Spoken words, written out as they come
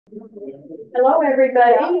Hello,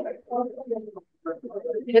 everybody.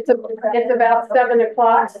 It's about 7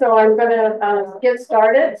 o'clock, so I'm going to get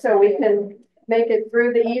started so we can make it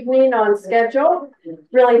through the evening on schedule.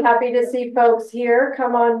 Really happy to see folks here.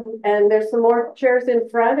 Come on, and there's some more chairs in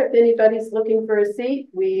front if anybody's looking for a seat.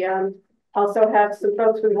 We also have some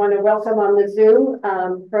folks we want to welcome on the Zoom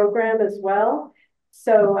program as well.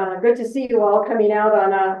 So good to see you all coming out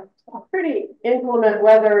on a pretty inclement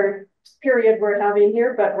weather period we're having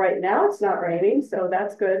here, but right now it's not raining, so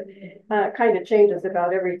that's good. Kind of changes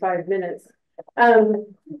about every 5 minutes.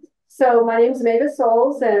 So my name is Mavis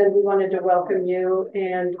Souls, and we wanted to welcome you,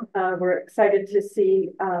 and we're excited to see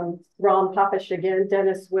Ron Papish again.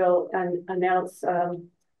 Dennis will announce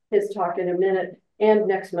his talk in a minute, and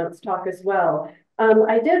next month's talk as well.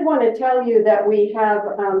 I did want to tell you that we have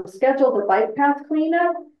scheduled a bike path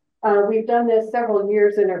cleanup. We've done this several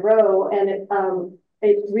years in a row, and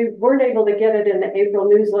we weren't able to get it in the April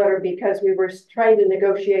newsletter because we were trying to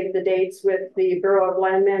negotiate the dates with the Bureau of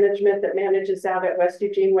Land Management that manages out at West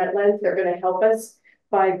Eugene Wetlands. They're going to help us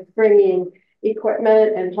by bringing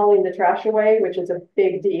equipment and hauling the trash away, which is a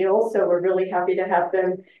big deal. So we're really happy to have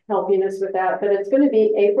them helping us with that. But it's going to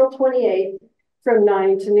be April 28th from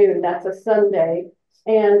 9 to noon. That's a Sunday.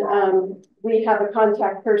 And we have a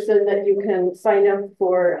contact person that you can sign up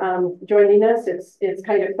for joining us. It's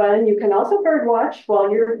kind of fun. You can also bird watch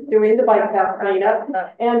while you're doing the bike path cleanup.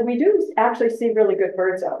 And we do actually see really good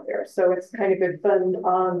birds out there. So it's kind of good fun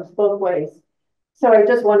both ways. So I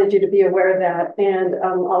just wanted you to be aware of that. And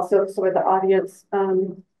also for the audience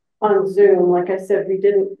on Zoom, like I said, we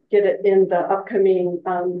didn't get it in the upcoming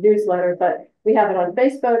newsletter, but we have it on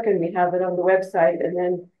Facebook and we have it on the website, and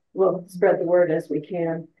then we'll spread the word as we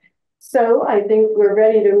can. So I think we're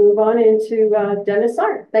ready to move on into Dennis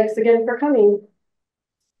Art. Thanks again for coming.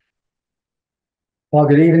 Well,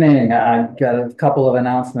 good evening. I've got a couple of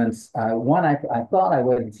announcements. One, I thought I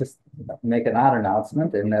would just make an odd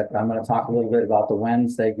announcement in that I'm going to talk a little bit about the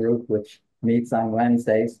Wednesday group, which meets on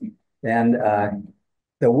Wednesdays. And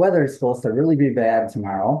the weather is supposed to really be bad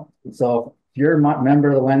tomorrow. So if you're a member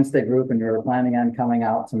of the Wednesday group and you're planning on coming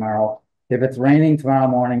out tomorrow, if it's raining tomorrow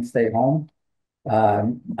morning, stay home.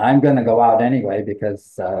 I'm going to go out anyway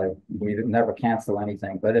because we never cancel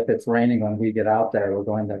anything. But if it's raining when we get out there, we're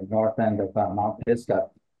going to the north end of Mount Pisgah.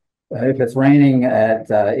 If it's raining at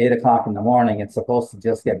 8 o'clock in the morning, it's supposed to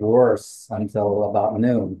just get worse until about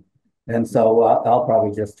noon. And so I'll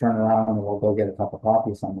probably just turn around and we'll go get a cup of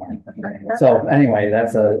coffee somewhere. So anyway,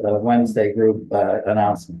 that's a Wednesday group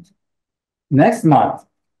announcement. Next month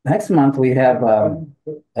we have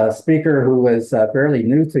a speaker who is fairly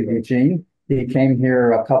new to Eugene. He came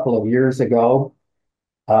here a couple of years ago,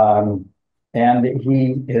 and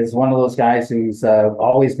he is one of those guys who's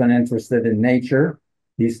always been interested in nature.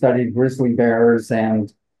 He studied grizzly bears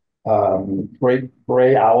and great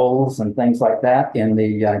gray owls and things like that in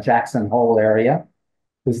the Jackson Hole area.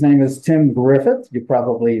 His name is Tim Griffith. You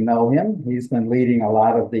probably know him. He's been leading a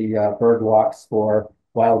lot of the bird walks for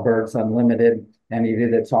Wild Birds Unlimited, and he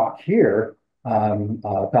did a talk here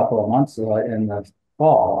a couple of months in the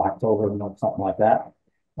fall, October, something like that.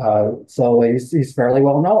 So he's fairly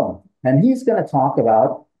well known. And he's going to talk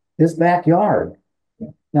about his backyard.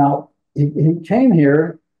 Now, he came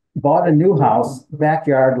here, bought a new house,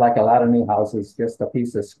 backyard like a lot of new houses, just a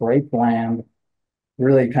piece of scraped land,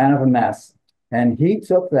 really kind of a mess. And he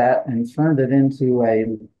took that and turned it into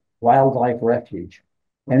a wildlife refuge.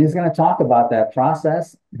 And he's going to talk about that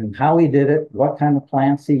process and how he did it, what kind of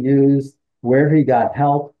plants he used, where he got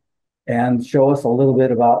help, and show us a little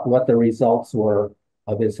bit about what the results were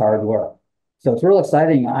of his hard work. So it's real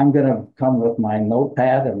exciting. I'm going to come with my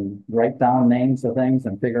notepad and write down names of things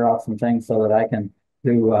and figure out some things so that I can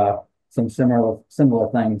do some similar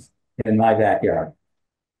things in my backyard.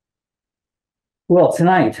 Well,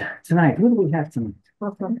 tonight, who do we have tonight?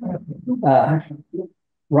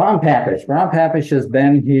 Ron Papish. Ron Papish has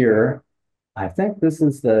been here. I think this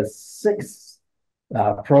is the 6th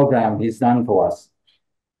program he's done for us.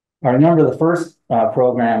 I remember the first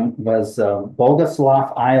program was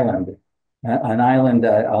Bogoslav Island, an island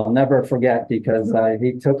I'll never forget because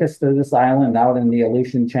he took us to this island out in the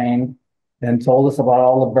Aleutian chain and told us about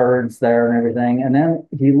all the birds there and everything. And then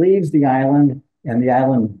he leaves the island and the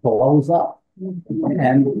island blows up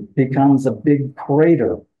and becomes a big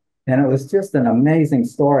crater. And it was just an amazing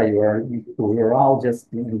story where we were all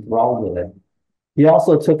just enthralled with it. He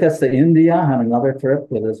also took us to India on another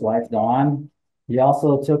trip with his wife, Dawn. He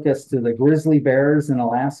also took us to the grizzly bears in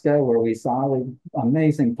Alaska, where we saw the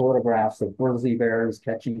amazing photographs of grizzly bears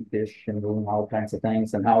catching fish and doing all kinds of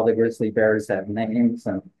things, and how the grizzly bears have names,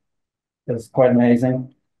 and it was quite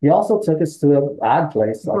amazing. He also took us to an odd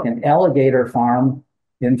place, like an alligator farm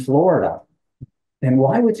in Florida. And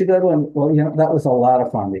why would you go to them? Well, you know, that was a lot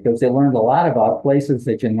of fun because they learned a lot about places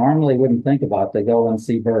that you normally wouldn't think about to go and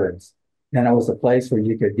see birds. And it was a place where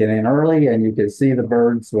you could get in early and you could see the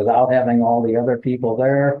birds without having all the other people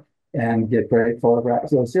there and get great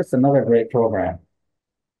photographs. So it's just another great program.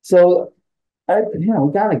 So,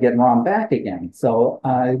 we got to get Ron back again. So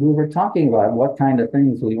we were talking about what kind of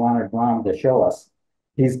things we wanted Ron to show us.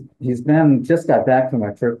 He's just got back from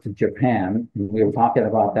a trip to Japan. We were talking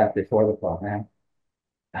about that before the program.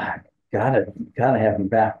 Gotta have him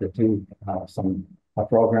back to do a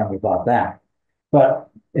program about that. But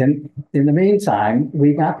in the meantime,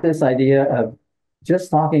 we got this idea of just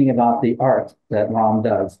talking about the art that Ron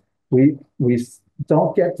does. We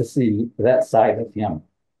don't get to see that side of him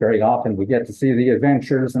very often. We get to see the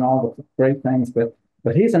adventures and all the great things, but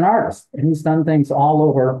he's an artist and he's done things all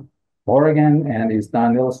over Oregon, and he's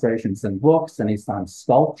done illustrations in books, and he's done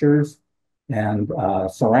sculptures and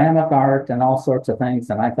ceramic art and all sorts of things.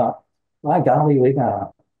 And I thought, by golly, we gotta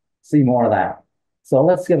see more of that. So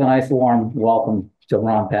let's give a nice warm welcome to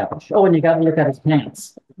Ron Papish. Oh, and you gotta look at his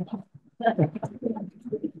pants.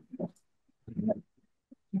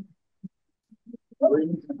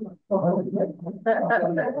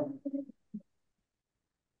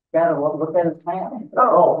 Gotta look at his pants.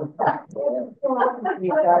 Oh.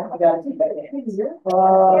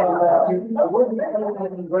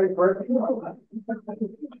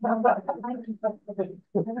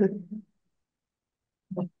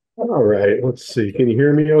 All right, let's see. Can you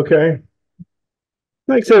hear me okay?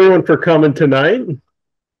 Thanks everyone for coming tonight.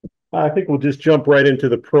 I think we'll just jump right into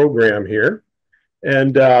the program here.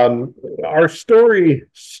 And our story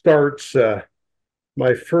starts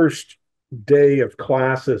my first day of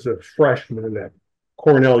class as a freshman at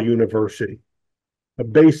Cornell University, a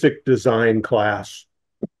basic design class.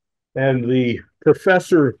 And the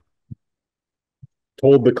professor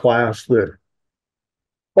told the class that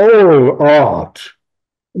all art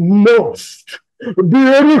must be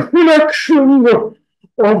a reflection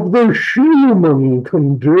of the human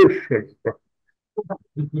condition.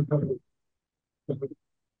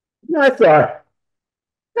 I thought,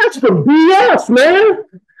 that's the BS, man.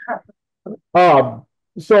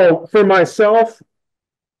 So for myself,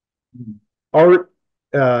 art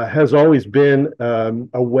has always been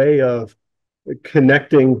a way of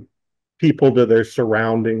connecting people to their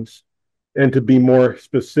surroundings, and to be more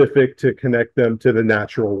specific, to connect them to the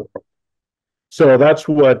natural world. So that's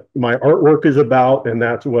what my artwork is about, and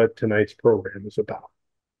that's what tonight's program is about.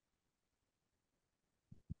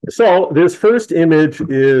 So this first image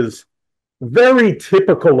is very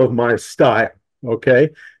typical of my style, okay?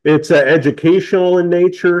 It's educational in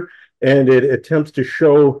nature, and it attempts to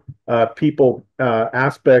show people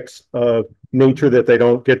aspects of nature that they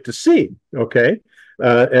don't get to see, okay?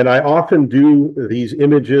 And I often do these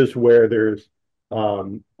images where there's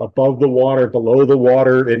above the water, below the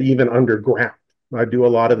water, and even underground. I do a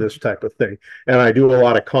lot of this type of thing. And I do a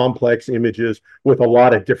lot of complex images with a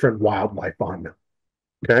lot of different wildlife on them.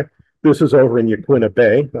 Okay, this is over in Yaquina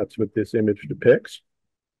Bay. That's what this image depicts.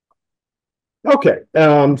 Okay,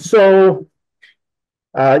 through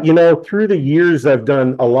the years, I've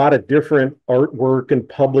done a lot of different artwork and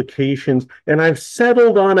publications, and I've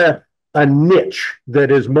settled on a niche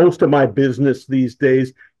that is most of my business these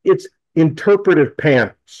days. It's interpretive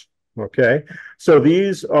panels. Okay, so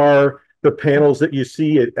these are the panels that you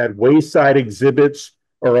see at wayside exhibits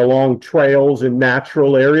or along trails in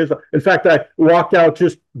natural areas. In fact, I walked out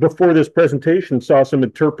just before this presentation, saw some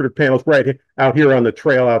interpretive panels right out here on the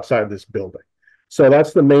trail outside this building. So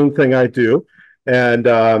that's the main thing I do. And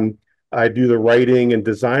I do the writing and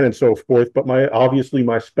design and so forth, but obviously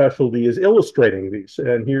my specialty is illustrating these.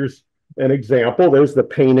 And here's an example. There's the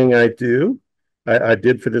painting I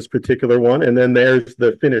did for this particular one. And then there's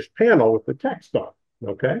the finished panel with the text on,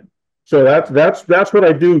 okay? So that's what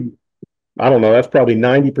I do. I don't know, that's probably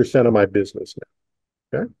 90% of my business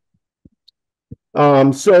now,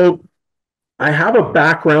 okay? So I have a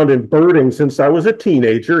background in birding since I was a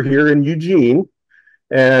teenager here in Eugene,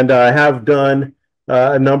 and I have done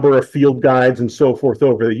a number of field guides and so forth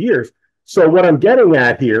over the years. So what I'm getting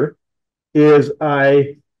at here is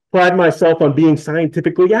I pride myself on being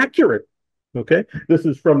scientifically accurate, okay? This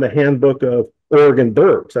is from the Handbook of Oregon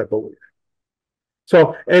Birds, I believe.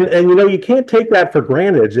 So, and you can't take that for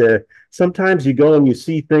granted. Sometimes you go and you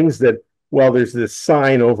see things that, well, there's this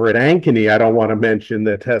sign over at Ankeny I don't want to mention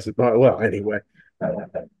that has, well, anyway.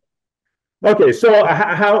 Okay, so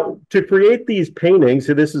how to create these paintings,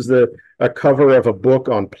 so this is a cover of a book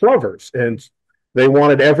on plovers, and they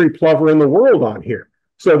wanted every plover in the world on here.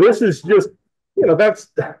 So this is just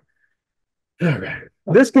that's, all right.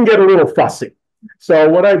 This can get a little fussy. So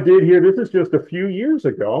what I did here, this is just a few years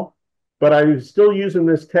ago, but I was still using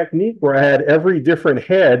this technique where I had every different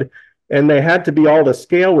head and they had to be all to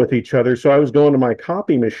scale with each other. So I was going to my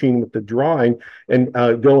copy machine with the drawing and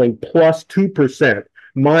going plus 2%,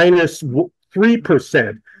 minus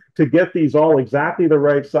 3% to get these all exactly the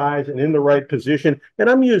right size and in the right position. And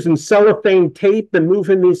I'm using cellophane tape and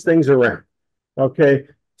moving these things around. Okay,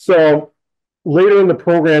 so later in the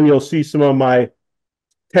program, you'll see some of my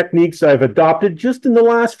techniques I've adopted just in the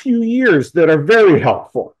last few years that are very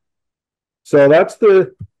helpful. So that's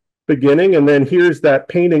the beginning, and then here's that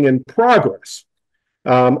painting in progress.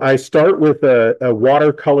 I start with a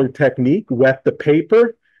watercolor technique, wet the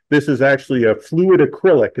paper. This is actually a fluid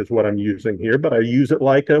acrylic is what I'm using here, but I use it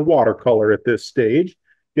like a watercolor at this stage.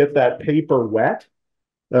 Get that paper wet.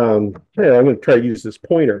 Hey, I'm going to try to use this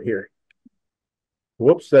pointer here.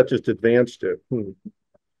 Whoops, that just advanced it.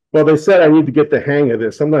 Well, they said I need to get the hang of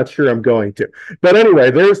this. I'm not sure I'm going to. But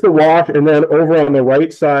anyway, there's the wash, and then over on the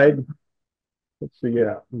right side, let's see,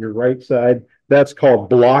 yeah, your right side, that's called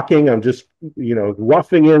blocking. I'm just,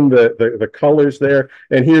 roughing in the colors there.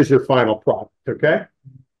 And here's your final product, okay?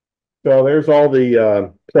 So there's all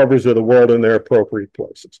the covers of the world in their appropriate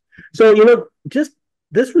places. So,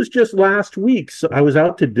 this was just last week. So I was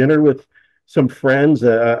out to dinner with some friends,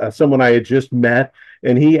 someone I had just met,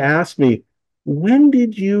 and he asked me, when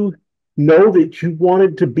did you know that you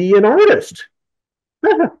wanted to be an artist?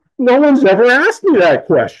 No one's ever asked me that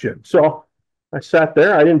question. So I sat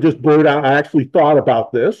there. I didn't just blurt out. I actually thought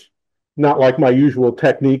about this, not like my usual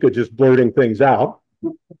technique of just blurting things out.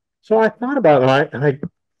 So I thought about it, and I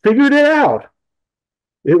figured it out.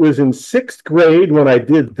 It was in 6th grade when I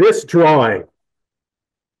did this drawing.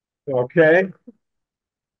 Okay.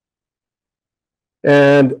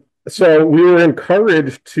 And so we were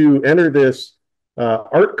encouraged to enter this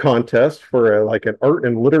art contest for like an art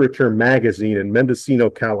and literature magazine in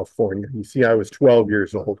Mendocino, California. You see, I was 12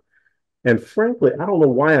 years old. And frankly, I don't know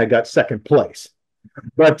why I got 2nd place,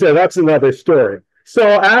 but that's another story. So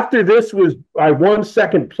after this I won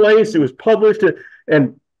 2nd place. It was published,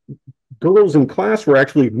 and girls in class were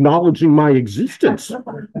actually acknowledging my existence.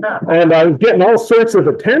 And I was getting all sorts of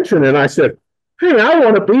attention. And I said, hey, I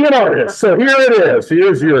want to be an artist. So here it is.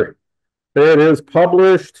 There it is,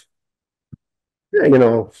 published.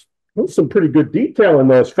 Yeah, there's some pretty good detail in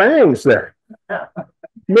those fangs there.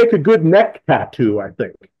 Make a good neck tattoo, I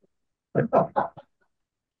think.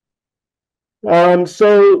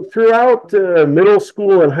 So throughout middle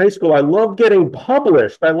school and high school, I love getting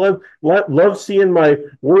published. I love seeing my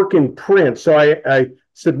work in print. So I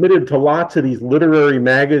submitted to lots of these literary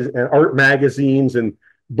art magazines and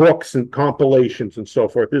books and compilations and so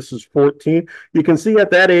forth. This is 14. You can see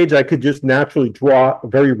at that age, I could just naturally draw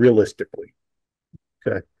very realistically.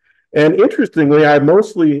 Okay. And interestingly, I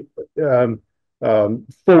mostly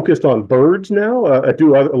focused on birds now. I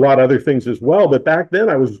do a lot of other things as well. But back then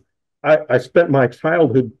I spent my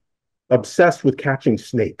childhood obsessed with catching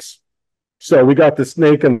snakes. So we got the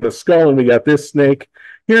snake and the skull, and we got this snake.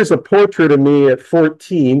 Here's a portrait of me at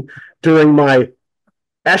 14 during my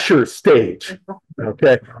Escher stage.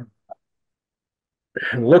 Okay.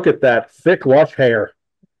 And look at that thick, lush hair.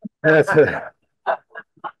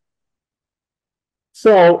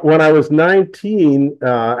 So when I was 19,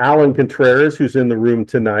 Alan Contreras, who's in the room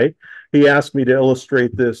tonight, he asked me to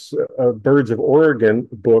illustrate this Birds of Oregon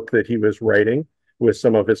book that he was writing with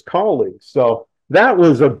some of his colleagues. So that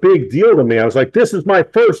was a big deal to me. I was like, this is my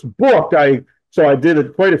first book. So I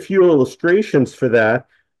did quite a few illustrations for that.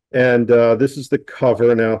 And this is the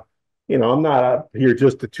cover. Now, I'm not up here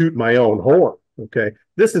just to toot my own horn. Okay.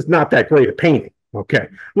 This is not that great a painting. Okay.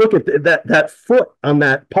 Look at that foot on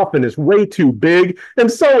that puffin is way too big.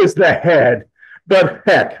 And so is the head. But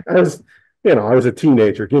heck, I was a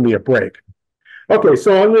teenager. Give me a break. Okay.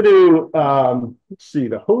 So I'm going to let's see.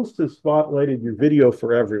 The host has spotlighted your video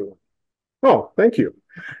for everyone. Oh, thank you.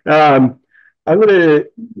 I'm going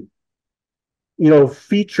to,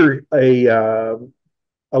 feature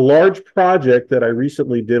a large project that I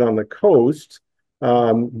recently did on the coast,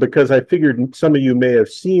 because I figured some of you may have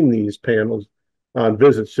seen these panels on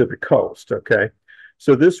visits to the coast, okay?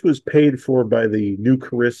 So this was paid for by the New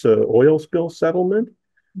Carissa oil spill settlement.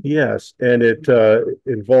 Yes, and it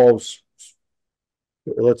involves,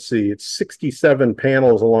 let's see, it's 67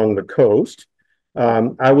 panels along the coast.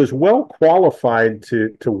 I was well qualified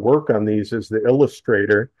to work on these as the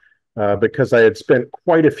illustrator, because I had spent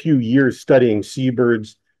quite a few years studying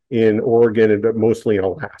seabirds in Oregon, but mostly in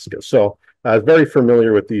Alaska. So I was very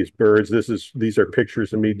familiar with these birds. These are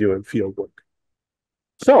pictures of me doing field work.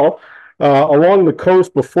 So Along the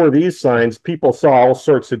coast before these signs, people saw all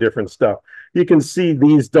sorts of different stuff. You can see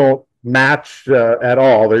these don't match at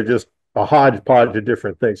all. They're just a hodgepodge of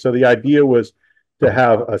different things. So the idea was to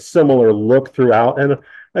have a similar look throughout. And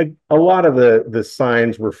a lot of the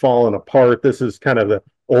signs were falling apart. This is kind of the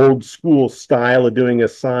old school style of doing a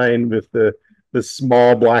sign with the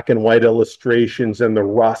small black and white illustrations and the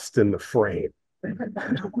rust in the frame.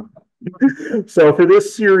 So for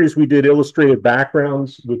this series, we did illustrated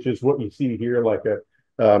backgrounds, which is what you see here, like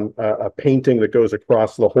a painting that goes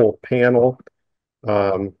across the whole panel,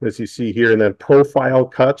 as you see here, and then profile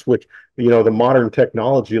cuts, which, you know, the modern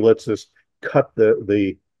technology lets us cut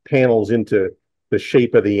the panels into the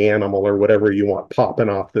shape of the animal or whatever you want popping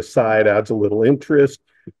off the side, adds a little interest.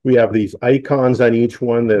 We have these icons on each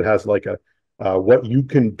one that has like a what you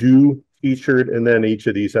can do featured, and then each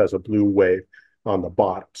of these has a blue wave on the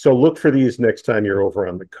bottom. So look for these next time you're over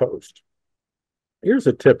on the coast. Here's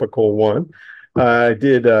a typical one. I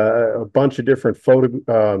did a bunch of different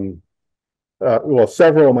well,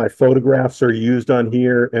 several of my photographs are used on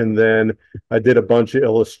here, and then I did a bunch of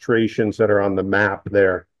illustrations that are on the map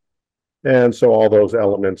there. And so all those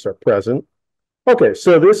elements are present. Okay,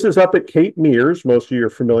 so this is up at Cape Mears. Most of you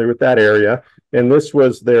are familiar with that area. And this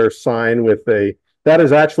was their sign with that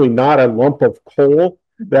is actually not a lump of coal,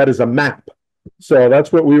 that is a map. So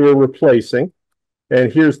that's what we were replacing.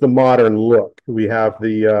 And here's the modern look. We have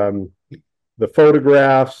the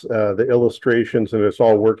photographs, the illustrations, and it's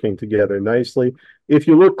all working together nicely. If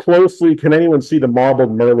you look closely, can anyone see the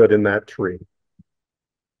marbled merlet in that tree?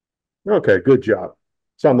 Okay, good job.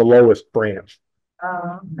 It's on the lowest branch.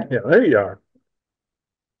 Yeah, there you are.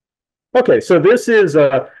 Okay, so this is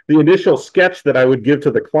the initial sketch that I would give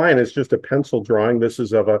to the client. It's just a pencil drawing. This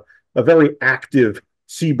is of a very active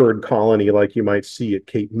seabird colony like you might see at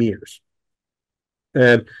Cape Mears.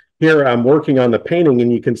 And here I'm working on the painting,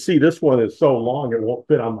 and you can see this one is so long it won't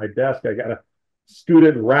fit on my desk. I got to scoot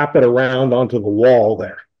it and wrap it around onto the wall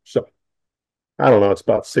there. So I don't know, it's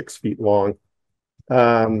about 6 feet long.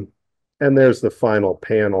 And there's the final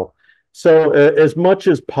panel. So as much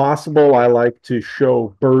as possible, I like to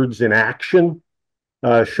show birds in action,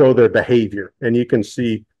 show their behavior. And you can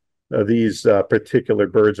see these particular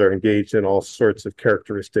birds are engaged in all sorts of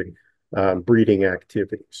characteristic breeding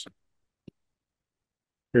activities.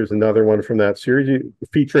 Here's another one from that series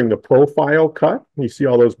featuring the profile cut. You see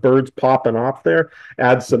all those birds popping off there,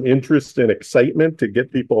 add some interest and excitement to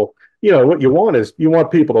get people, you know, what you want is you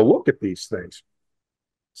want people to look at these things.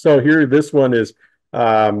 So here, this one is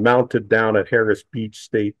mounted down at Harris Beach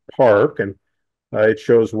State Park, and it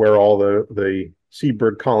shows where all the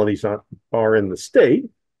seabird colonies are in the state.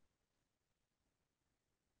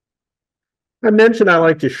 I mentioned I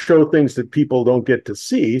like to show things that people don't get to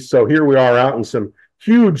see. So here we are out in some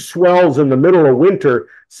huge swells in the middle of winter,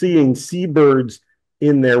 seeing seabirds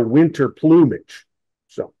in their winter plumage.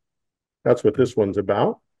 So that's what this one's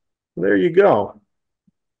about. There you go.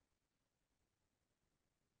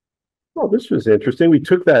 Oh, this was interesting. We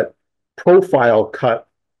took that profile cut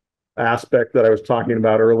aspect that I was talking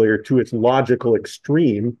about earlier to its logical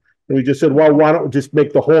extreme. And we just said, well, why don't we just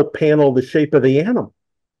make the whole panel the shape of the animal?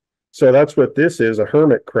 So that's what this is, a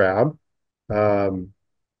hermit crab.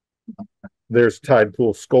 There's tide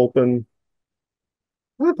pool sculpin.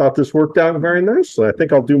 I thought this worked out very nicely. I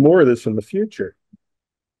think I'll do more of this in the future.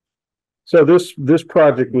 So this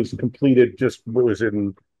project was completed it was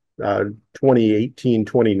in 2018,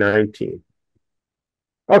 2019.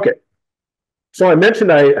 Okay. So I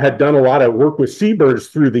mentioned I had done a lot of work with seabirds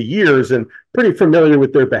through the years and pretty familiar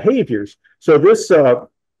with their behaviors. So this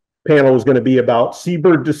panel is going to be about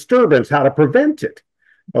seabird disturbance, how to prevent it.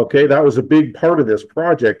 Okay, that was a big part of this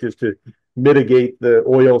project, is to mitigate the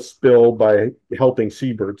oil spill by helping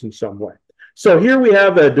seabirds in some way. So here we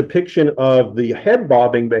have a depiction of the head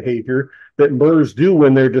bobbing behavior that murres do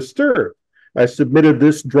when they're disturbed. I submitted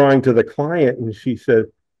this drawing to the client, and she said,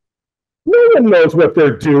 no one knows what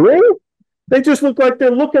they're doing. They just look like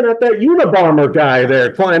they're looking at that Unabomber guy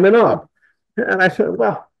there climbing up. And I said,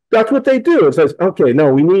 well, that's what they do. It says, okay,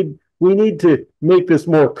 no, we need to make this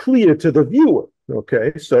more clear to the viewer.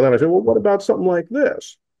 Okay, so then I said, well, what about something like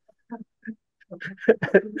this?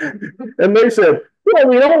 And they said, well,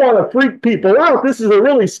 we don't want to freak people out. This is a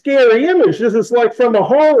really scary image. This is like from a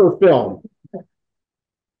horror film.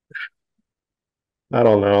 I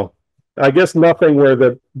don't know. I guess nothing where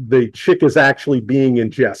the chick is actually being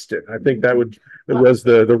ingested. I think that was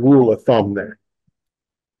the rule of thumb there.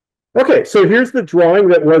 Okay, so here's the drawing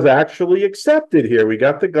that was actually accepted here. We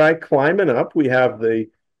got the guy climbing up. We have the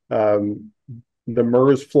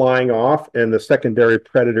murres flying off and the secondary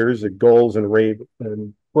predators, the gulls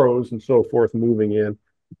and crows and so forth, moving in.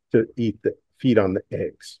 to feed on the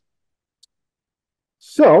eggs.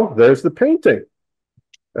 So there's the painting.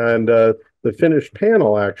 And the finished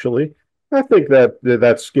panel, actually, I think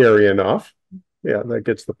that's scary enough. Yeah, that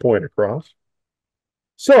gets the point across.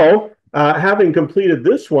 So having completed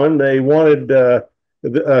this one, they wanted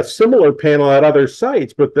a similar panel at other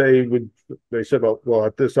sites, but they said, well,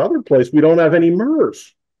 at this other place, we don't have any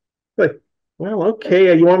mirrors. Like, well,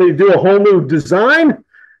 okay, you want me to do a whole new design?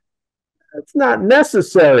 That's not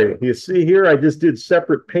necessary. You see here, I just did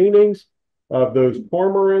separate paintings of those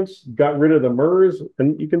cormorants, got rid of the mirrors,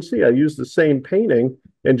 and you can see I used the same painting,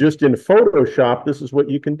 and just in Photoshop, this is what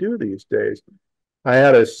you can do these days. I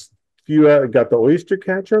had a few, got the oyster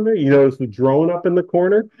catcher on there. You notice the drone up in the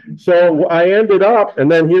corner. So I ended up,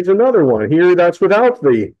 and then here's another one. Here, that's without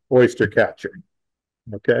the oyster catcher.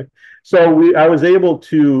 Okay, so I was able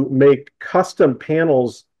to make custom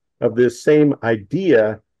panels of this same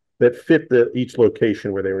idea that fit each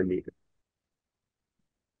location where they were needed.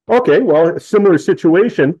 Okay, well, a similar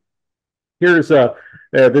situation. Here's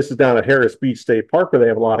this is down at Harris Beach State Park where they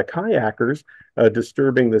have a lot of kayakers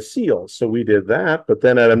disturbing the seals. So we did that. But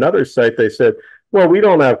then at another site, they said, well, we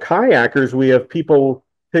don't have kayakers. We have people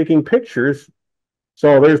taking pictures.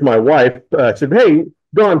 So there's my wife. I said, hey,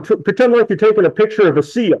 Dawn, pretend like you're taking a picture of a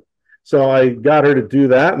seal. So I got her to do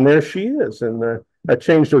that, and there she is. And I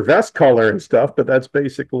changed her vest color and stuff, but that's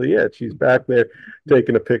basically it. She's back there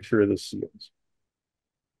taking a picture of the seals.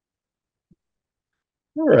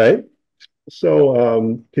 All right.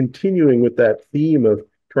 So continuing with that theme of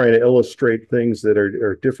trying to illustrate things that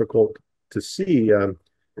are difficult to see,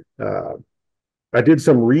 I did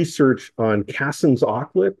some research on Cassin's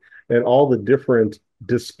auklet and all the different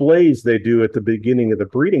displays they do at the beginning of the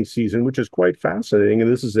breeding season, which is quite fascinating.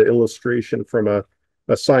 And this is an illustration from a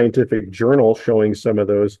scientific journal showing some of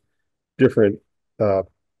those different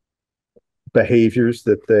behaviors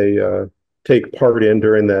that they take part in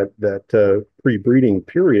during that pre-breeding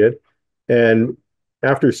period. And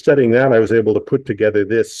after studying that, I was able to put together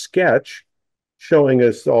this sketch showing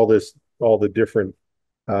us all the different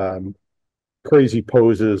crazy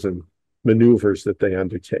poses and maneuvers that they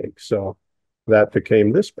undertake. So that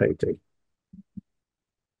became this painting.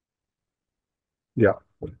 Yeah.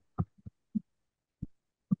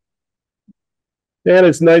 And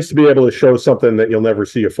it's nice to be able to show something that you'll never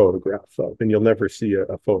see a photograph of, and you'll never see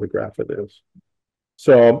a photograph of this.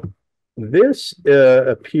 So this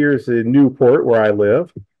appears in Newport, where I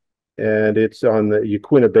live, and it's on the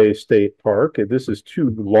Yaquina Bay State Park. And this is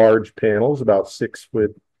two large panels, about 6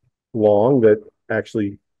 foot long, that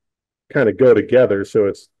actually kind of go together. So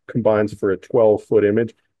it combines for a 12-foot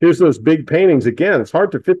image. Here's those big paintings again. It's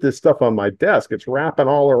hard to fit this stuff on my desk. It's wrapping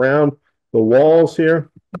all around the walls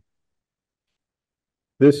here.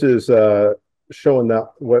 This is showing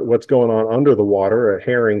what's going on under the water, a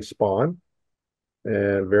herring spawn,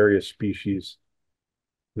 and various species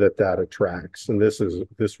that attracts. And this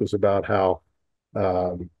was about how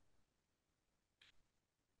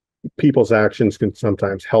people's actions can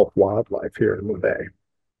sometimes help wildlife here in the bay.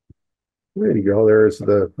 There you go. There's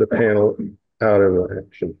the panel out of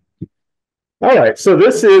action. All right, so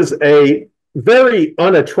this is a very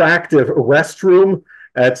unattractive restroom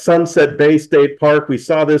at Sunset Bay State Park. We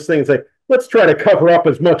saw this thing and say, let's try to cover up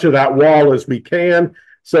as much of that wall as we can.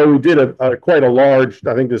 So we did quite a large,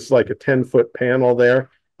 I think this is like a 10-foot panel there.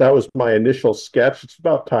 That was my initial sketch. It's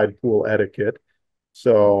about tide pool etiquette.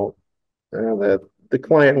 So the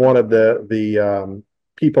client wanted the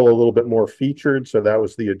people a little bit more featured. So that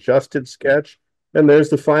was the adjusted sketch. And there's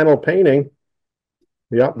the final painting.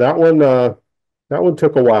 Yeah, that one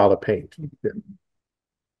took a while to paint. Yeah.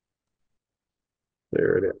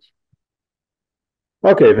 There it is.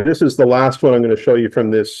 Okay, this is the last one I'm going to show you from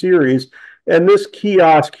this series. And this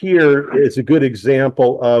kiosk here is a good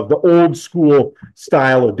example of the old school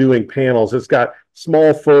style of doing panels. It's got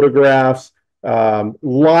small photographs,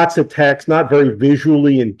 lots of text, not very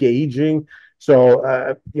visually engaging. So,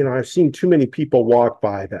 I've seen too many people walk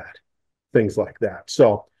by that, things like that.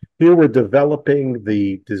 So here we're developing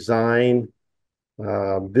the design.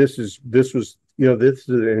 This was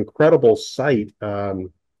an incredible site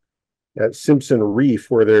at Simpson Reef,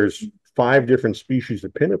 where there's 5 different species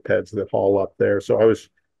of pinnipeds that haul up there. So I was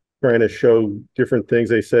trying to show different things.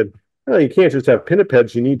 They said, oh, you can't just have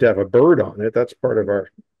pinnipeds, you need to have a bird on it. That's part of our,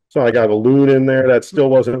 so I got a loon in there. That still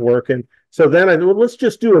wasn't working. So then I said, well, let's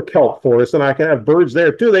just do a kelp forest, and I can have birds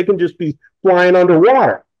there too. They can just be flying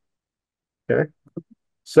underwater. Okay.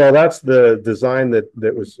 So that's the design that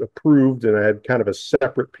was approved, and I had kind of a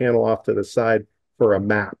separate panel off to the side for a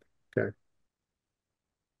map. Okay.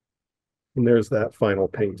 And there's that final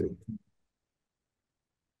painting.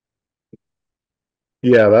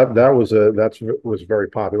 Yeah, that was very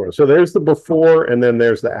popular. So there's the before and then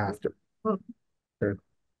there's the after. Okay.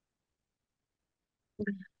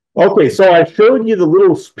 Okay, so I showed you the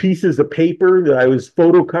little pieces of paper that I was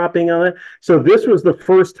photocopying on it. So this was the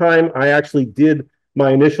first time I actually did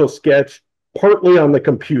my initial sketch partly on the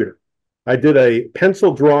computer. I did a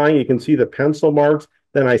pencil drawing. You can see the pencil marks.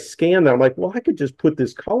 Then I scanned them. I'm like, well, I could just put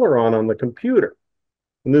this color on the computer.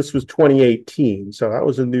 And this was 2018. So that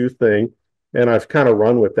was a new thing. And I've kind of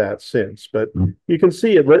run with that since. But you can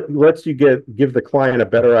see it lets you give the client a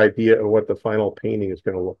better idea of what the final painting is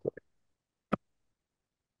going to look like.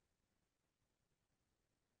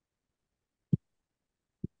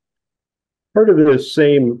 Part of this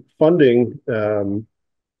same funding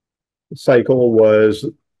cycle was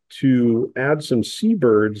to add some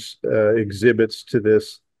seabirds exhibits to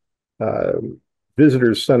this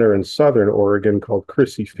visitors center in Southern Oregon called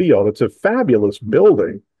Crissy Field. It's a fabulous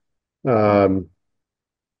building. So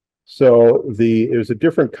it was a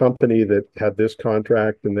different company that had this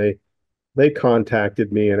contract, and they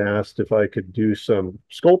contacted me and asked if I could do some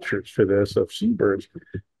sculptures for this of seabirds.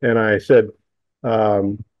 And I said,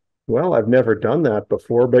 well, I've never done that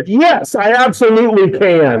before, but yes, I absolutely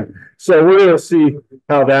can. So we're going to see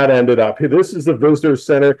how that ended up. This is the visitor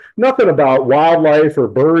center. Nothing about wildlife or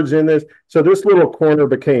birds in this. So this little corner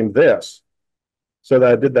became this. So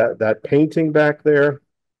that I did that painting back there.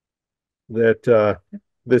 That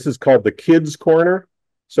this is called the kids' corner.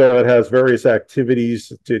 So it has various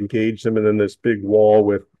activities to engage them, and then this big wall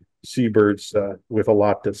with seabirds with a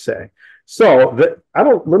lot to say. So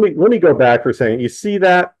let me go back for a second. You see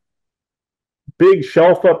that big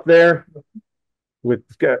shelf up there with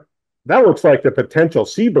that looks like the potential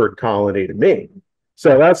seabird colony to me.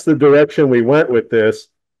 So that's the direction we went with this.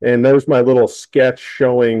 And there's my little sketch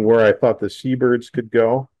showing where I thought the seabirds could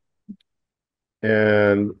go.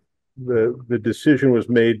 And the decision was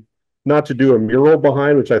made not to do a mural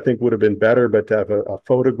behind, which I think would have been better, but to have a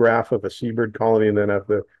photograph of a seabird colony and then have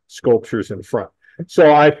the sculptures in front.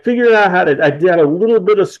 So I figured out I did a little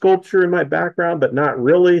bit of sculpture in my background, but not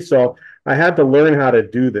really. So I had to learn how to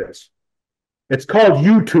do this. It's called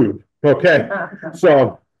YouTube. Okay.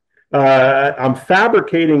 So I'm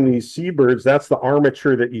fabricating these seabirds. That's the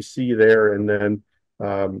armature that you see there. And then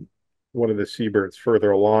one of the seabirds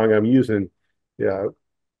further along, I'm using,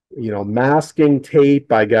 masking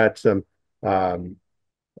tape. I got some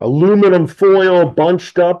aluminum foil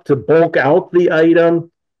bunched up to bulk out the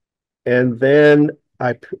item. And then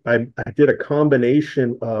I did a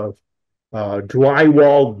combination of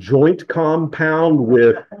drywall joint compound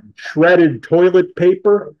with shredded toilet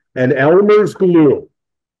paper and Elmer's glue.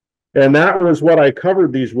 And that was what I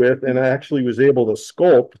covered these with, and I actually was able to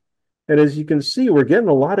sculpt. And as you can see, we're getting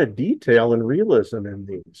a lot of detail and realism in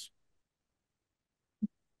these.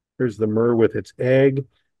 Here's the myrrh with its egg.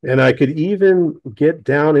 And I could even get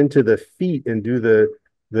down into the feet and do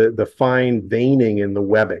the fine veining in the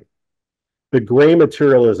webbing. The gray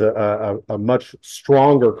material is a much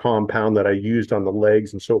stronger compound that I used on the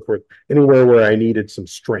legs and so forth, anywhere where I needed some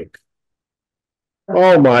strength.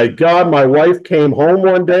 Oh my God, my wife came home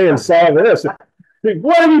one day and saw this.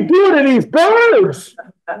 What are you doing to these birds?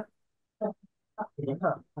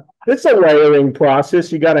 It's a layering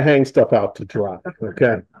process. You got to hang stuff out to dry,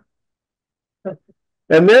 okay?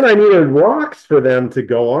 And then I needed rocks for them to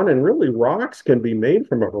go on, and really rocks can be made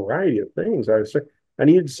from a variety of things. I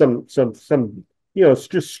needed some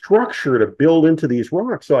just structure to build into these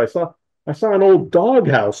rocks. So I saw an old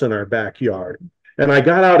doghouse in our backyard, and I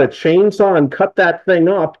got out a chainsaw and cut that thing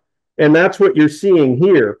up, and that's what you're seeing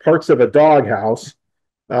here: parts of a doghouse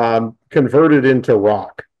converted into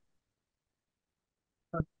rock.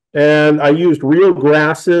 And I used real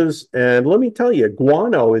grasses, and let me tell you,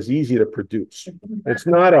 guano is easy to produce. It's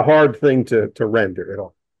not a hard thing to render at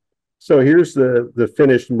all. So here's the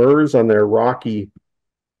finished myrrhs on their rocky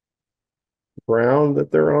ground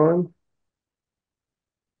that they're on.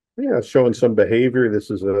 Yeah, showing some behavior.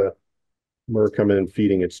 This is a myrrh coming and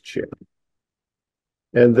feeding its chick.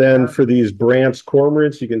 And then for these Brandt's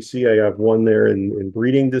cormorants, you can see I have one there in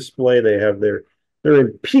breeding display. They're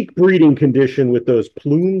in peak breeding condition with those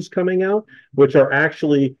plumes coming out, which are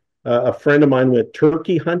actually a friend of mine went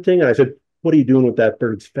turkey hunting. And I said, what are you doing with that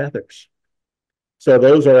bird's feathers? So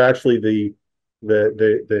those are actually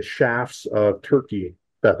the shafts of turkey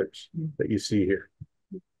feathers that you see here.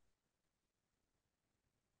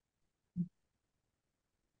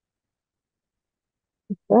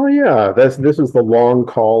 Oh yeah, this is the long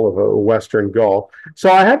call of a western gull.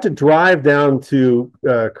 So I had to drive down to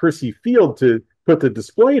Crissy Field to put the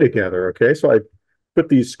display together. Okay, so I put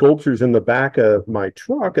these sculptures in the back of my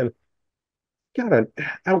truck and got an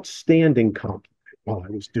outstanding compliment. while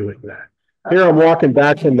I was doing that. Here I'm walking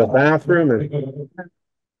back from the bathroom and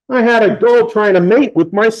I had a girl trying to mate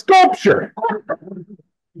with my sculpture.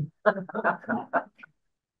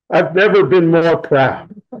 I've never been more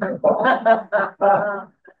proud.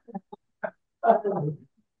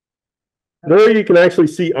 There you can actually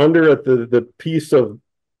see under at the piece of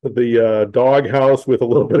the dog house with a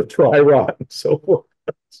little bit of dry rot and so forth.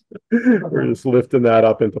 We're just lifting that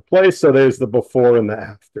up into place. So there's the before and the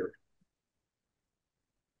after.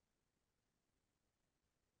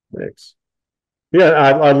 Thanks. Yeah,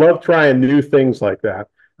 I love trying new things like that.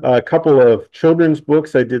 A couple of children's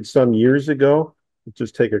books I did some years ago.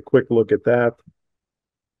 Just take a quick look at that.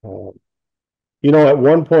 You know, at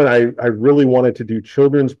one point I really wanted to do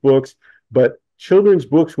children's books, but children's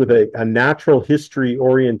books with a natural history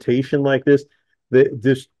orientation like this, they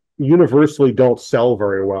just universally don't sell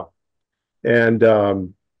very well. And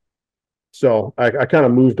so I kind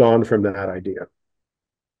of moved on from that idea.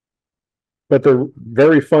 But they're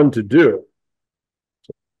very fun to do.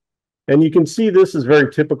 And you can see this is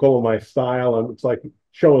very typical of my style. And it's like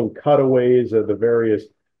showing cutaways of the various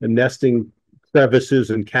nesting crevices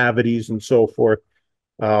and cavities and so forth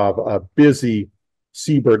of a busy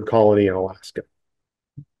seabird colony in Alaska.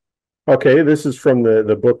 Okay, this is from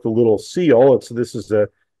the book, The Little Seal. This is an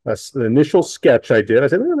initial sketch I did. I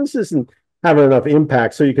said, well, this isn't having enough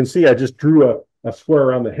impact. So you can see I just drew a square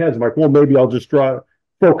around the heads. I'm like, well, maybe I'll just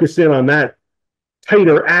focus in on that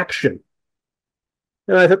tighter action.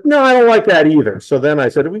 And I thought, no, I don't like that either. So then I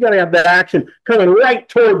said, we got to have that action coming right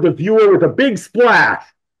toward the viewer with a big splash.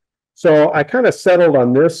 So I kind of settled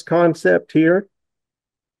on this concept here.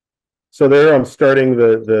 So there I'm starting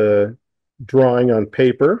the drawing on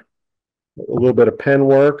paper, a little bit of pen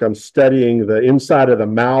work. I'm studying the inside of the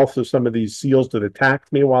mouth of some of these seals that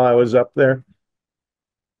attacked me while I was up there.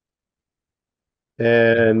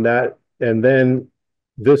 And then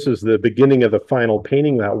this is the beginning of the final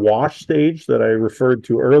painting, that wash stage that I referred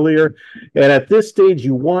to earlier. And at this stage,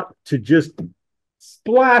 you want to just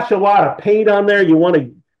splash a lot of paint on there. You want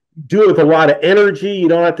to do it with a lot of energy. You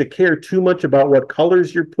don't have to care too much about what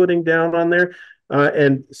colors you're putting down on there.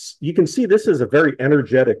 And you can see this is a very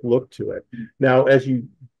energetic look to it. Now, as you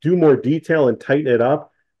do more detail and tighten it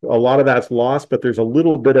up, a lot of that's lost, but there's a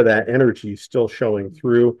little bit of that energy still showing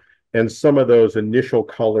through. And some of those initial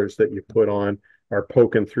colors that you put on are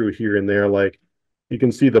poking through here and there. Like you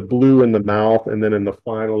can see the blue in the mouth, and then in the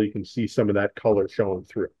final, you can see some of that color showing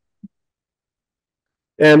through.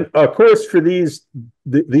 And of course, for these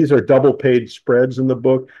are double page spreads in the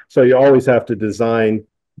book. So you always have to design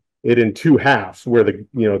it in two halves where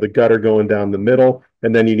the gutter going down the middle,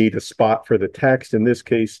 and then you need a spot for the text. In this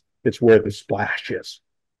case, it's where the splash is.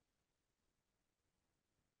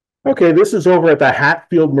 Okay, this is over at the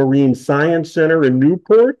Hatfield Marine Science Center in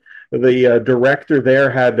Newport. The director there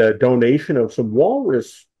had a donation of some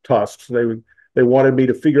walrus tusks. They wanted me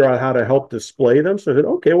to figure out how to help display them. So I said,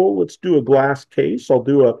 okay, well, let's do a glass case. I'll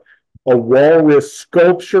do a walrus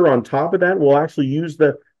sculpture on top of that. We'll actually use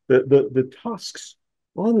the tusks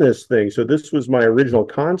on this thing. So this was my original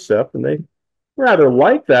concept, and they rather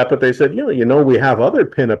liked that, but they said, you know, we have other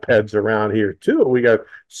pinnipeds around here too. We got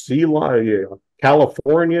sea lion,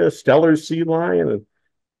 California, Stellar sea lion. And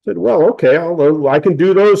I said, well, okay, I can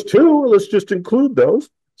do those too. Let's just include those.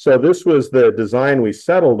 So this was the design we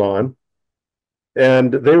settled on.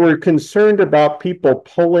 And they were concerned about people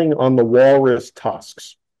pulling on the walrus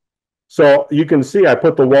tusks. So you can see I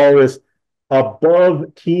put the walrus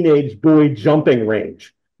above teenage boy jumping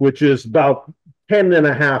range, which is about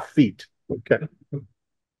 10.5 feet. Okay.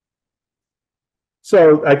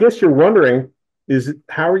 So I guess you're wondering,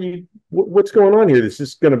 what's going on here? Is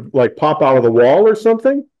this going to like pop out of the wall or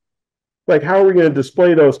something? Like, how are we going to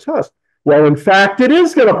display those tusks? Well, in fact, it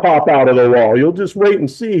is going to pop out of the wall. You'll just wait and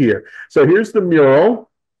see here. So here's the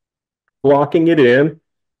mural, blocking it in.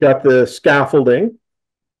 Got the scaffolding.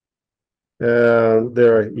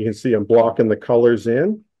 There you can see I'm blocking the colors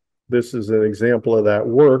in. This is an example of that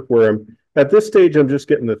work where at this stage, I'm just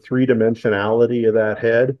getting the three-dimensionality of that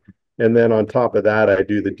head. And then on top of that, I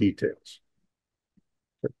do the details.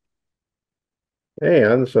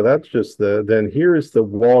 And so that's just then here's the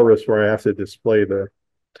walrus where I have to display the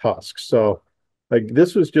tusks. So like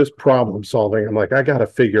this was just problem solving. I'm like, I got to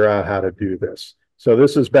figure out how to do this. So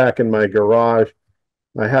this is back in my garage.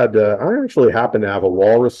 I actually happen to have a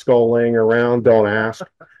walrus skull laying around. Don't ask.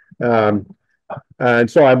 And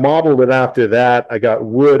so I modeled it after that. I got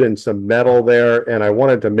wood and some metal there, and I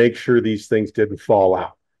wanted to make sure these things didn't fall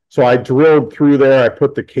out. So I drilled through there. I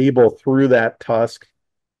put the cable through that tusk.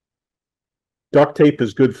 Duct tape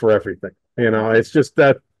is good for everything. You know, it's just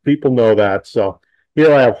that people know that. So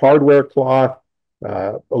here I have hardware cloth.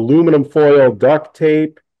 aluminum foil, duct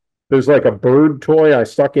tape. There's like a bird toy I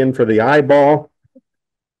stuck in for the eyeball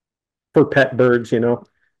for pet birds, you know.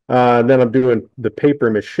 Then I'm doing the paper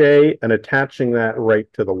mache and attaching that right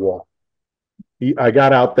to the wall. I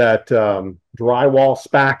got out that drywall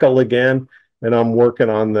spackle again, and I'm working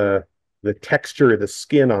on the texture of the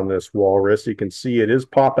skin on this walrus. You can see it is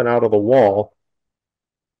popping out of the wall.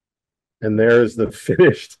 And there's the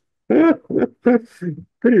finished.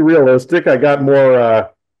 Pretty realistic. I got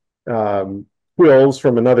more quills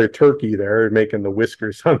from another turkey there, making the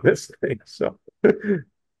whiskers on this thing. So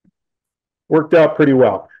worked out pretty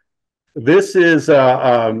well. This is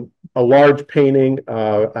a large painting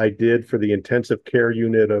I did for the intensive care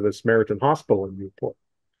unit of the Samaritan Hospital in Newport.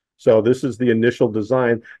 So this is the initial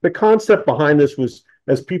design. The concept behind this was,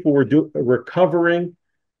 as people were recovering,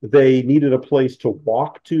 they needed a place to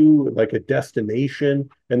walk to, like a destination,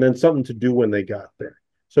 and then something to do when they got there.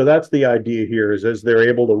 So that's the idea here, is as they're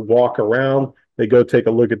able to walk around, they go take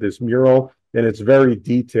a look at this mural, and it's very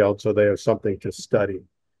detailed, so they have something to study.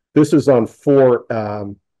 This is on four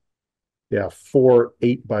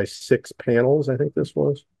 8x6 panels, I think this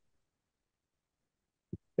was.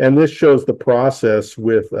 And this shows the process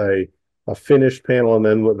with a finished panel, and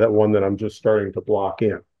then that one that I'm just starting to block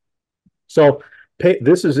in. So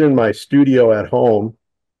this is in my studio at home.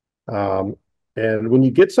 And when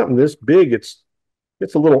you get something this big, it's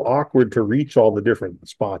a little awkward to reach all the different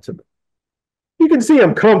spots of it. You can see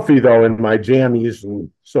I'm comfy though in my jammies and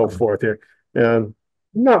so forth here. And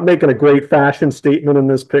I'm not making a great fashion statement in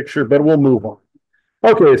this picture, but we'll move on.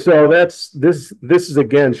 Okay, so this is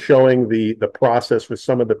again showing the process with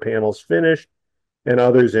some of the panels finished and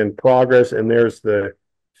others in progress, and there's the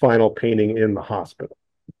final painting in the hospital.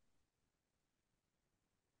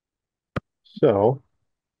 So,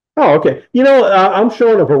 oh, okay. You know, I'm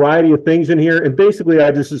showing a variety of things in here, and basically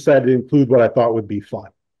I just decided to include what I thought would be fun.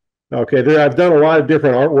 Okay, I've done a lot of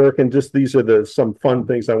different artwork, and just these are some fun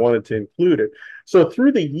things I wanted to include it. So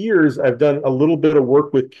through the years, I've done a little bit of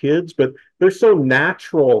work with kids, but they're so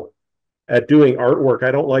natural at doing artwork.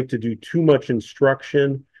 I don't like to do too much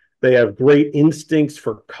instruction. They have great instincts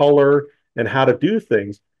for color and how to do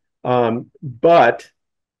things. But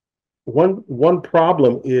one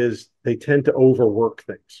problem is they tend to overwork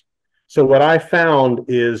things. So what I found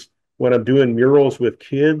is when I'm doing murals with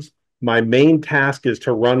kids, my main task is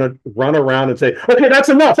to run around and say, okay, that's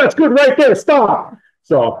enough. That's good right there. Stop.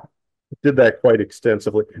 So I did that quite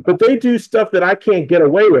extensively. But they do stuff that I can't get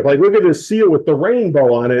away with. Like, look at this seal with the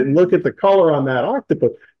rainbow on it, and look at the color on that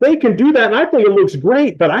octopus. They can do that, and I think it looks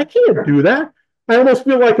great, but I can't do that. I almost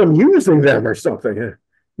feel like I'm using them or something.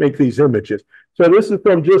 Make these images. So this is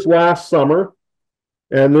from just last summer.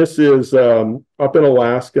 And this is up in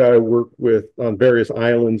Alaska. I work on various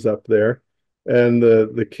islands up there. And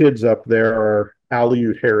the kids up there are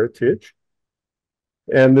Aleut heritage.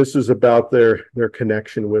 And this is about their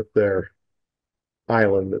connection with their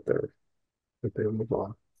island that they live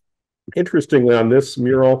on. Interestingly, on this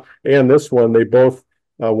mural and this one, they both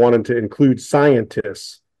wanted to include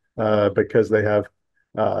scientists because they have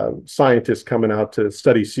scientists coming out to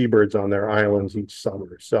study seabirds on their islands each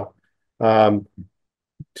summer. So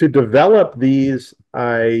to develop these,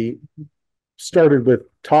 I started with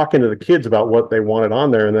talking to the kids about what they wanted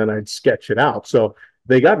on there, and then I'd sketch it out. So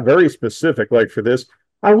they got very specific. Like for this,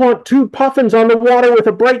 I want 2 puffins on the water with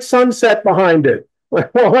a bright sunset behind it.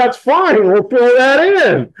 Like, well, that's fine. We'll fill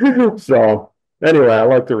that in. So anyway, I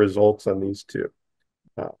like the results on these two.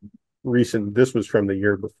 This was from the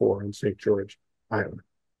year before in St. George Island.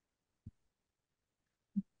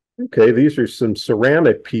 Okay, these are some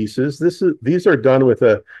ceramic pieces. These are done with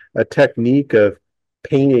a technique of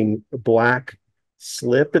painting black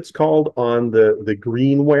slip, it's called, on the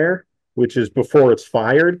greenware, which is before it's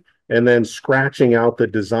fired, and then scratching out the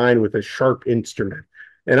design with a sharp instrument.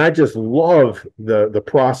 And I just love the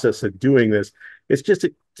process of doing this. It's just,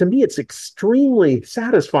 to me, it's extremely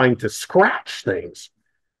satisfying to scratch things.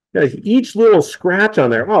 Each little scratch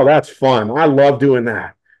on there, oh, that's fun. I love doing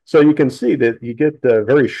that. So you can see that you get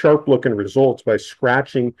very sharp looking results by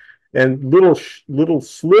scratching, and little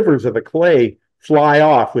slivers of the clay fly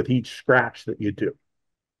off with each scratch that you do.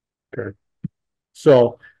 Okay.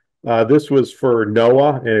 So this was for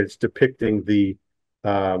NOAA, and it's depicting the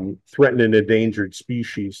threatened and endangered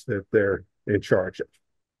species that they're in charge of.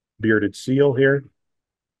 Bearded seal here.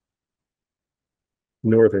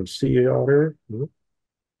 Northern sea otter.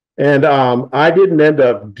 And I didn't end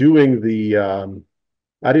up doing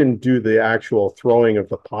I didn't do the actual throwing of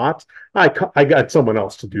the pots. I got someone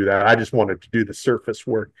else to do that. I just wanted to do the surface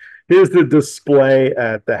work. Here's the display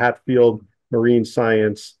at the Hatfield Marine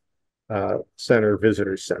Science Center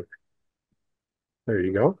Visitor Center. There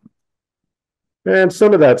you go. And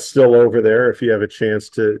some of that's still over there if you have a chance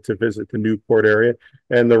to visit the Newport area.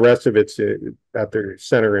 And the rest of it's at their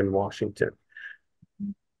center in Washington.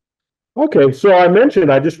 Okay, so I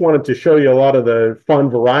mentioned I just wanted to show you a lot of the fun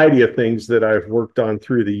variety of things that I've worked on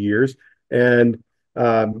through the years. And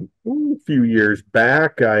a few years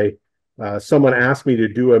back, someone asked me to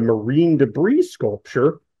do a marine debris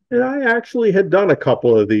sculpture, and I actually had done a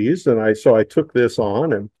couple of these, and I took this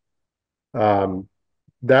on, and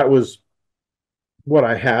that was what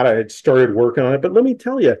I had. I had started working on it, but let me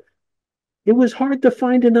tell you, it was hard to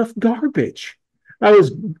find enough garbage. I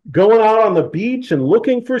was going out on the beach and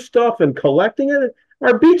looking for stuff and collecting it.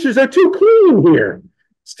 Our beaches are too clean here.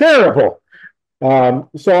 It's terrible.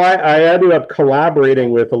 So I ended up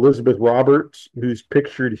collaborating with Elizabeth Roberts, who's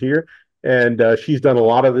pictured here, and she's done a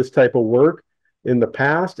lot of this type of work in the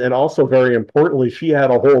past. And also, very importantly, she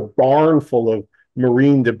had a whole barn full of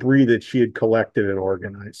marine debris that she had collected and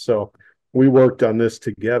organized. So we worked on this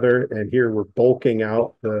together, and here we're bulking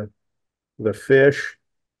out the fish.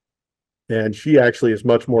 And she actually is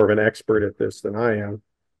much more of an expert at this than I am,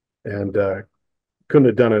 and couldn't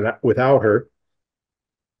have done it without her.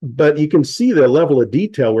 But you can see the level of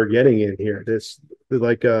detail we're getting in here. This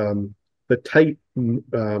like the tight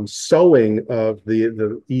sewing of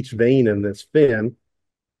the each vein in this fin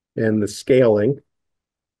and the scaling.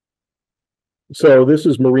 So this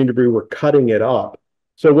is marine debris. We're cutting it up.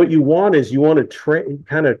 So what you want is you want to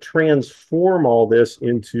kind of transform all this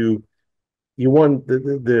into, you want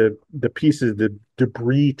the pieces, the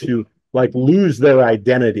debris to like lose their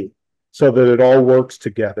identity so that it all works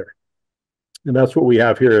together. And that's what we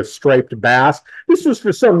have here, a striped bass. This was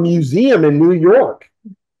for some museum in New York.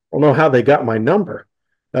 I don't know how they got my number.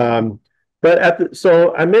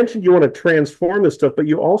 So I mentioned you want to transform this stuff, but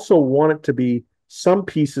you also want it to be, some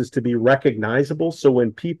pieces to be recognizable. So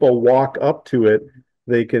when people walk up to it,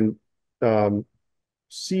 they can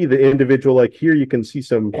see the individual. Like here, you can see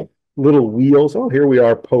some little wheels. Oh, here we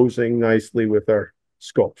are posing nicely with our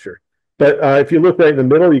sculpture. But if you look right in the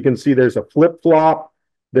middle, you can see there's a flip-flop.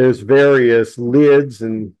 There's various lids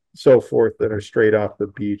and so forth that are straight off the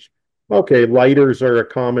beach. Okay, lighters are a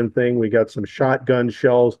common thing. We got some shotgun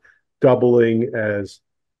shells doubling as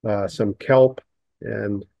some kelp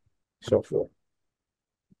and so forth.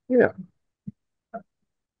 Yeah.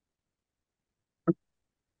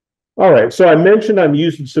 All right, so I mentioned I'm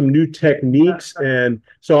using some new techniques, and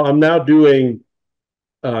so I'm now doing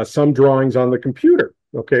some drawings on the computer.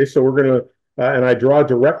 Okay, so we're gonna, and I draw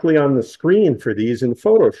directly on the screen for these in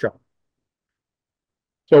Photoshop.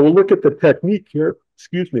 So we'll look at the technique here.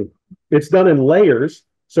 Excuse me. It's done in layers.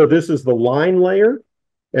 So this is the line layer,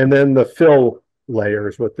 and then the fill layer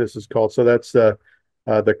is what this is called. So that's the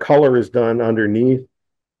color is done underneath.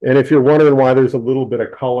 And if you're wondering why there's a little bit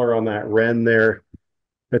of color on that wren there,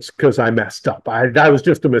 it's because I messed up. That was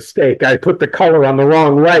just a mistake. I put the color on the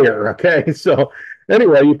wrong layer. Okay. So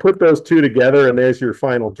anyway, you put those two together, and there's your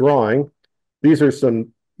final drawing. These are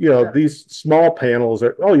some, these small panels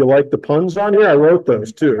are, oh, you like the puns on here? I wrote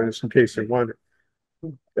those too, just in case you're wondering.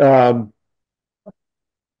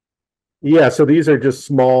 Yeah, so these are just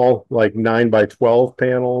small, like 9x12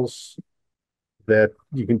 panels that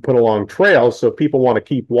you can put along trails. So if people want to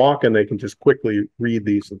keep walking, they can just quickly read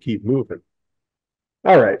these and keep moving.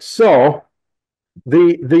 All right, so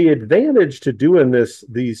the advantage to doing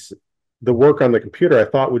the work on the computer, I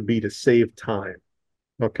thought, would be to save time.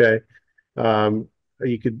 Okay,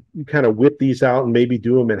 you could kind of whip these out and maybe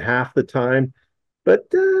do them in half the time, but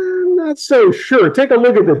I'm not so sure. Take a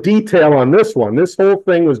look at the detail on this one. This whole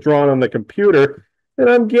thing was drawn on the computer, and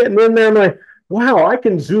I'm getting in there, I'm like, wow, I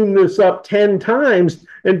can zoom this up 10 times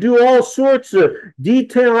and do all sorts of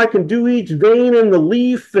detail. I can do each vein in the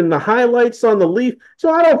leaf and the highlights on the leaf. So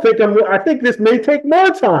I think this may take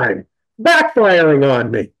more time, backfiring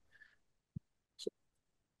on me.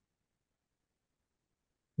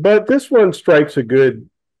 But this one strikes a good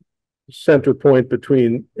center point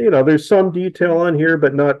between, there's some detail on here,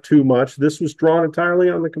 but not too much. This was drawn entirely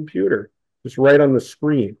on the computer, just right on the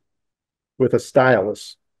screen with a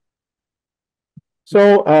stylus.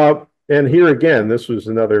 So, and here again, this was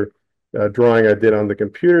another drawing I did on the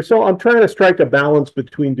computer. So I'm trying to strike a balance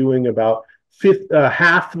between doing about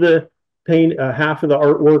half the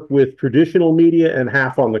artwork with traditional media and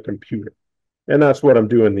half on the computer. And that's what I'm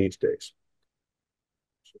doing these days.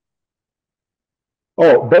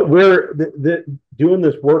 Oh, but where doing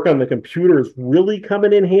this work on the computer is really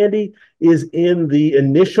coming in handy is in the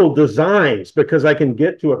initial designs, because I can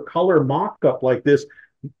get to a color mock-up like this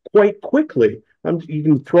quite quickly. You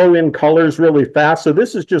can throw in colors really fast. So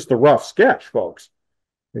this is just a rough sketch, folks.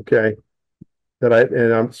 Okay.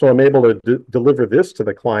 so I'm able to deliver this to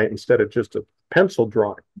the client instead of just a pencil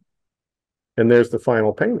drawing. And there's the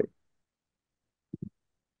final painting.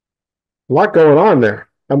 A lot going on there.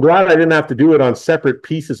 I'm glad I didn't have to do it on separate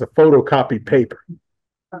pieces of photocopied paper.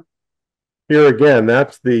 Here again,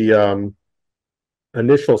 that's the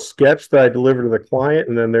initial sketch that I delivered to the client,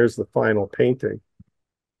 and then there's the final painting.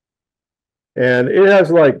 And it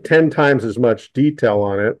has like 10 times as much detail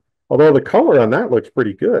on it, although the color on that looks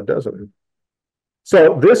pretty good, doesn't it?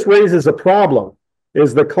 So this raises a problem,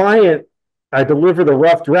 is the client, I deliver the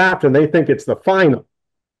rough draft and they think it's the final.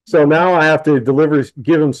 So now I have to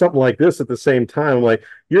give them something like this at the same time. Like,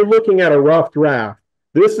 you're looking at a rough draft.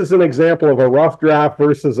 This is an example of a rough draft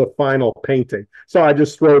versus a final painting. So I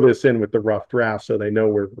just throw this in with the rough draft so they know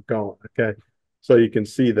where we're going, okay? So you can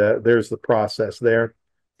see that there's the process there.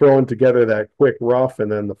 Throwing together that quick rough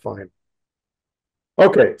and then the final.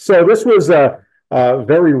 Okay, so this was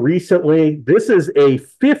very recently. This is a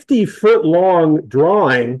 50-foot long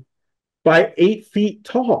drawing by 8 feet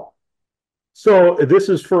tall. So this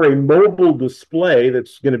is for a mobile display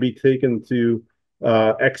that's going to be taken to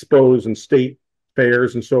expos and state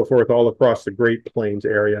fairs and so forth all across the Great Plains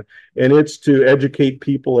area. And it's to educate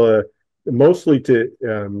people, mostly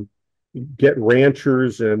to get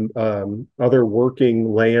ranchers and other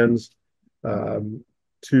working lands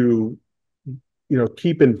to,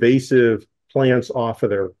 keep invasive plants off of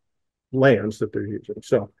their lands that they're using.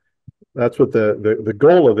 So that's what the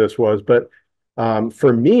goal of this was. But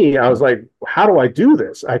for me, I was like, how do I do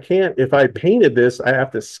this? I can't, if I painted this, I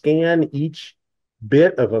have to scan each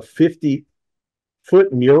bit of a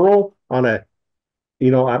 50-foot mural on a,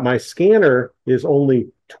 my scanner is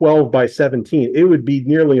only 12 by 17. It would be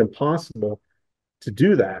nearly impossible to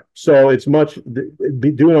do that. So it's doing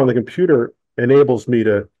it on the computer enables me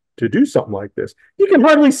to do something like this. You can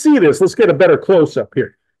hardly see this. Let's get a better close up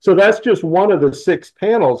here. So that's just one of the 6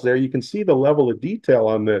 panels there. You can see the level of detail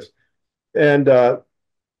on this. And I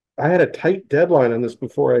had a tight deadline on this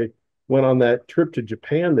before I went on that trip to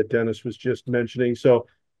Japan that Dennis was just mentioning. So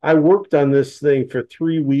I worked on this thing for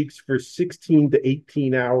 3 weeks for 16 to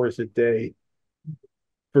 18 hours a day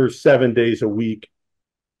for 7 days a week.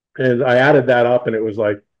 And I added that up and it was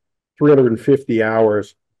like 350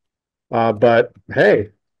 hours. But hey,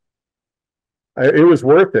 it was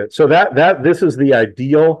worth it. So this is the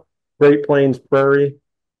ideal Great Plains prairie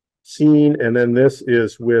scene. And then this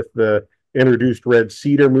is with the introduced red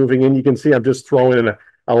cedar moving in. You can see I'm just throwing in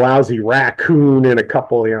a lousy raccoon and a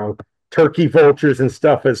couple, turkey vultures and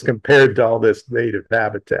stuff as compared to all this native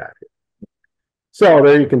habitat. So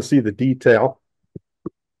there you can see the detail.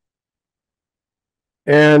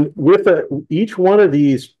 And with each one of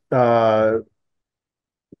these 8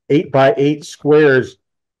 by 8 squares,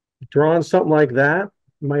 drawn something like that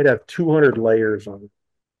might have 200 layers on it.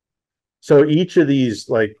 So each of these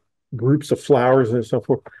like groups of flowers and so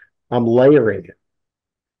forth, I'm layering it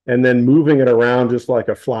and then moving it around just like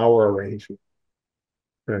a flower arrangement.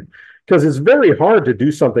 Okay. Because it's very hard to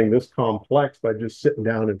do something this complex by just sitting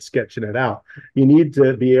down and sketching it out. You need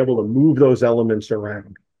to be able to move those elements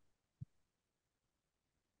around.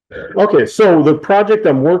 Okay, so the project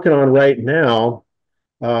I'm working on right now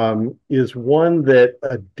is one that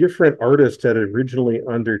a different artist had originally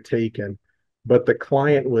undertaken, but the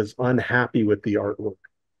client was unhappy with the artwork.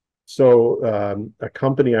 So a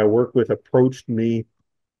company I work with approached me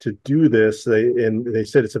to do this. They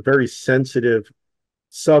said it's a very sensitive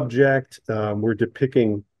subject. We're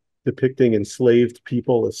depicting enslaved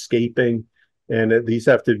people escaping, and these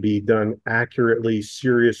have to be done accurately,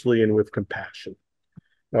 seriously, and with compassion.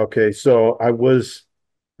 Okay, so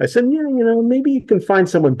I said, yeah, maybe you can find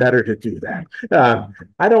someone better to do that.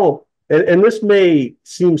 I don't, and this may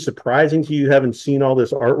seem surprising to you, haven't seen all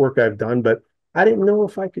this artwork I've done, but I didn't know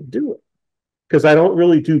if I could do it because I don't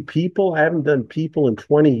really do people. I haven't done people in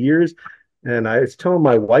 20 years. And I was telling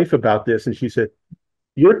my wife about this, and she said,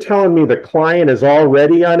 you're telling me the client is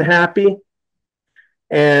already unhappy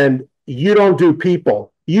and you don't do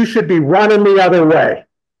people. You should be running the other way.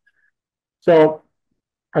 So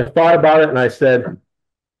I thought about it and I said,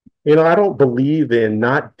 I don't believe in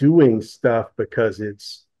not doing stuff because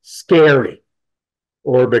it's scary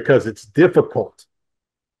or because it's difficult.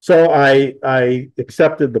 So I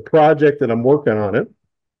accepted the project and I'm working on it.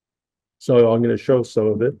 So I'm going to show some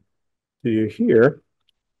of it to you here.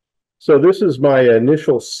 So this is my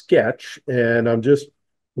initial sketch, and I'm just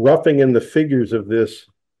roughing in the figures of this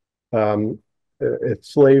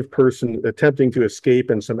slave person attempting to escape,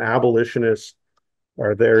 and some abolitionists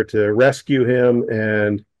are there to rescue him.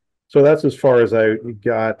 And so that's as far as I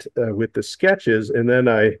got with the sketches. And then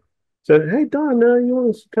I said, "Hey, Don, you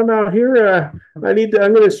want to come out here? I'm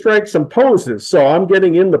going to strike some poses." So I'm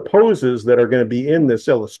getting in the poses that are going to be in this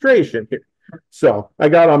illustration here. So I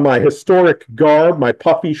got on my historic garb, my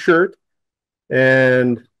puffy shirt,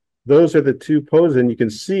 and those are the two poses. And you can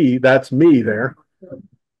see that's me there.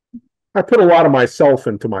 I put a lot of myself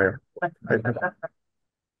into my art.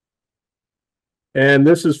 And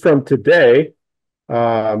this is from today.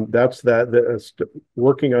 That's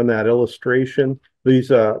working on that illustration.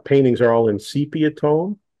 These paintings are all in sepia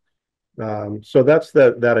tone. So that's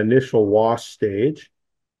that initial wash stage.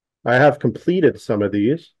 I have completed some of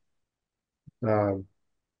these. And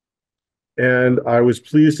I was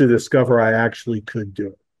pleased to discover I actually could do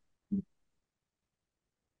it.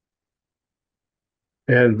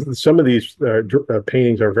 And some of these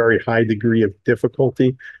paintings are very high degree of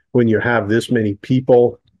difficulty when you have this many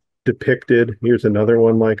people depicted. Here's another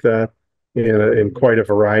one like that in quite a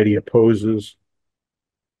variety of poses.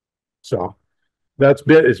 So it's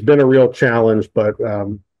been a real challenge, but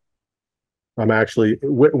I'm actually,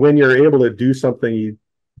 when you're able to do something you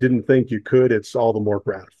didn't think you could, it's all the more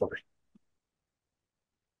gratifying.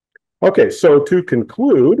 Okay, so to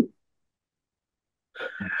conclude,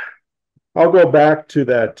 I'll go back to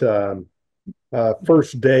that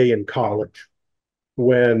first day in college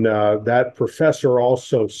when that professor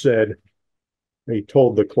also said, he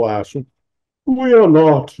told the class, "We are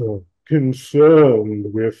not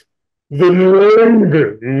concerned with the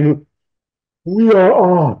learning. We are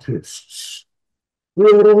artists.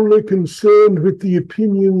 We are only concerned with the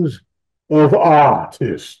opinions of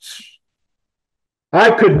artists." I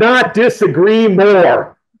could not disagree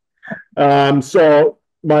more. So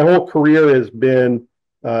my whole career has been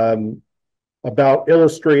about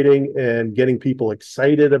illustrating and getting people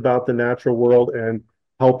excited about the natural world and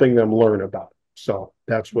helping them learn about it. So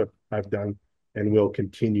that's what I've done and will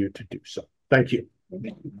continue to do so. Thank you.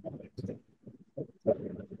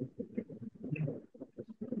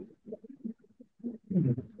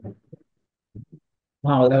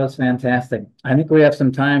 Wow, that was fantastic. I think we have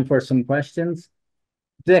some time for some questions.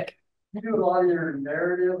 Dick. You do a lot of your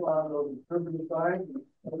narrative on those interpretive signs,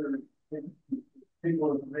 other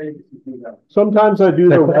people have made you do that. Sometimes I do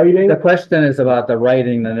the writing. The question is about the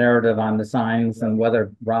writing, the narrative on the signs and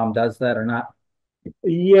whether Rom does that or not.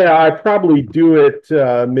 Yeah, I probably do it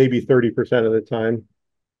maybe 30% of the time.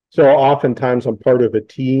 So oftentimes I'm part of a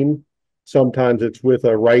team. Sometimes it's with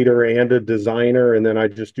a writer and a designer, and then I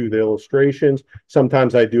just do the illustrations.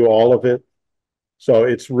 Sometimes I do all of it. So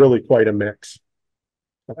it's really quite a mix.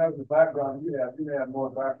 As the background you have more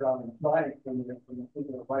background in science than the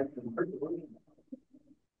people that write the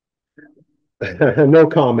No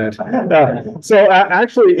comment. So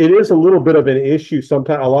actually, it is a little bit of an issue.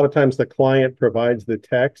 Sometimes, a lot of times, the client provides the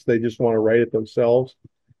text; they just want to write it themselves.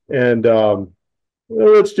 And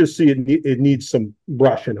let's just see, it needs some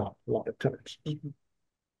brushing up a lot of times.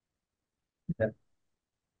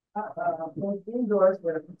 Indoors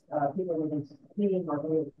where people live in skiing or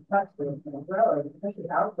able to touch them as well as especially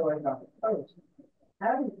outdoors on the coast.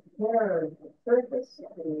 How do you compare the surface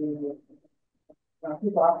to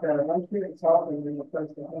people off the one street solving in the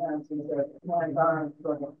first hands and the environment?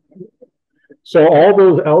 So all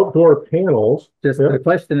those outdoor panels. Just the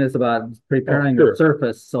question is about preparing the sure.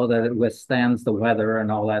 surface so that it withstands the weather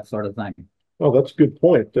and all that sort of thing. Oh, that's a good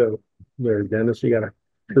point there, Dennis. You got to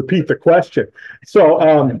repeat the question. So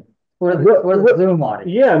for the Zoom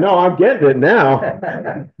audience. Yeah, no, I'm getting it now.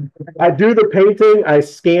 I do the painting, I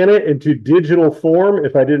scan it into digital form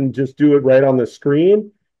if I didn't just do it right on the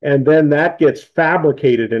screen, and then that gets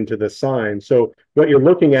fabricated into the sign. So what you're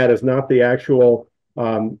looking at is not the actual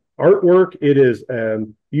artwork. It is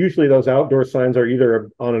usually those outdoor signs are either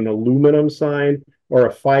on an aluminum sign or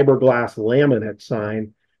a fiberglass laminate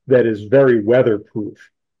sign that is very weatherproof.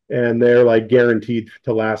 And they're like guaranteed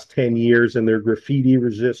to last 10 years and they're graffiti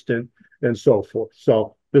resistant and so forth.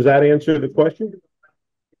 So does that answer the question?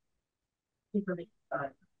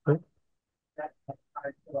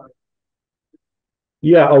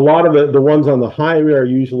 Yeah, a lot of the ones on the highway are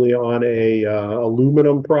usually on a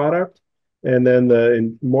aluminum product. And then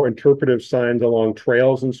the more interpretive signs along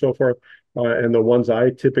trails and so forth. And the ones I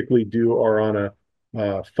typically do are on a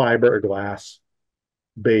fiberglass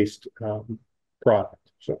based product.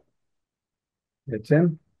 So, Yeah,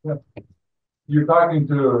 Tim? Yeah. You're talking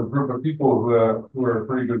to a group of people who are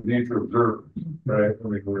pretty good nature observers, right? I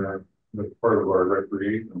mean, that's part of our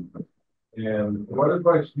recreation. And what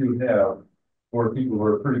advice do you have for people who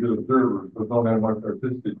are pretty good observers but don't have much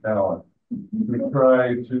artistic talent to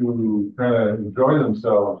try to kind of enjoy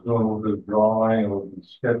themselves doing a little bit of drawing, a little bit of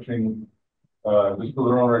sketching, just for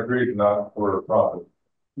their own recreation, not for profit?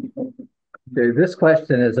 Okay, this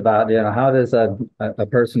question is about, how does a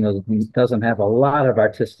person who doesn't have a lot of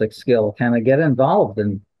artistic skill kind of get involved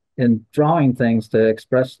in drawing things to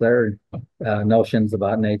express their notions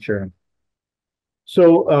about nature?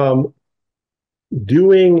 So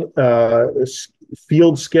doing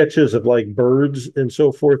field sketches of like birds and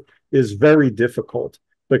so forth is very difficult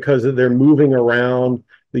because they're moving around.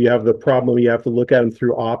 You have the problem, you have to look at them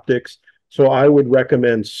through optics. So I would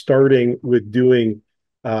recommend starting with doing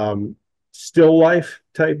still life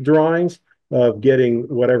type drawings of getting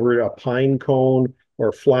whatever, a pine cone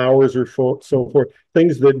or flowers or so forth,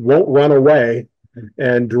 things that won't run away,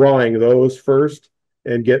 and drawing those first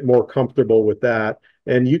and get more comfortable with that.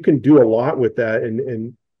 And you can do a lot with that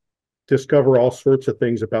and discover all sorts of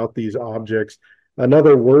things about these objects.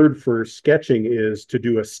 Another word for sketching is to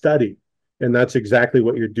do a study. And that's exactly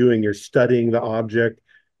what you're doing. You're studying the object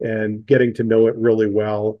and getting to know it really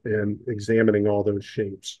well and examining all those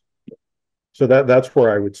shapes. So that's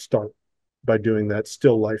where I would start, by doing that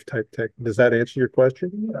still life type tech. Does that answer your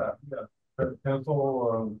question? Yeah.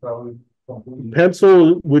 Pencil, probably something.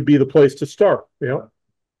 Pencil would be the place to start. Yeah.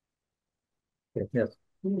 Yes.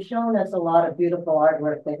 You've shown us a lot of beautiful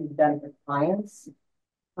artwork that you've done for clients.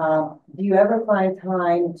 Do you ever find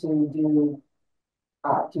time to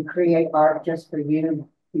create art just for you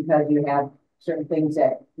because you have certain things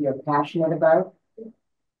that you're passionate about?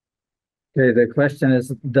 Okay, the question is,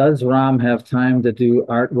 does Ram have time to do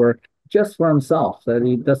artwork just for himself that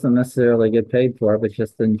he doesn't necessarily get paid for, but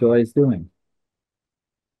just enjoys doing?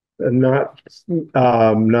 Not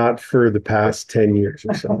for the past 10 years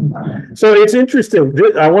or so. So it's interesting.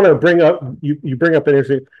 I want to bring up, you bring up an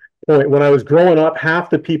interesting point. When I was growing up, half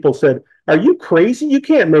the people said, "Are you crazy? You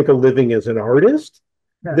can't make a living as an artist."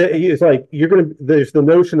 It's like, there's the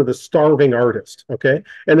notion of the starving artist. Okay.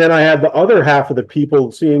 And then I had the other half of the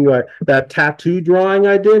people seeing that tattoo drawing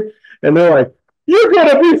I did. And they're like, "You're going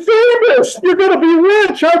to be famous. You're going to be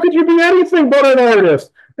rich. How could you be anything but an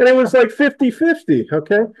artist?" And it was like 50-50.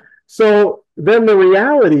 Okay. So then the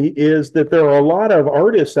reality is that there are a lot of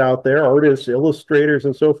artists out there, artists, illustrators,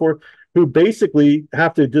 and so forth, who basically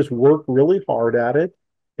have to just work really hard at it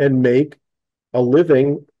and make a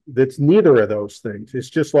living that's neither of those things. It's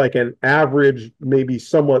just like an average, maybe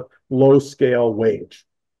somewhat low scale wage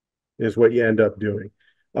is what you end up doing.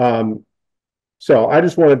 So I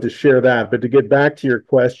just wanted to share that. But to get back to your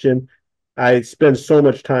question, I spend so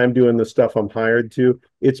much time doing the stuff I'm hired to.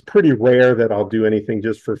 It's pretty rare that I'll do anything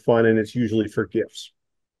just for fun, and it's usually for gifts.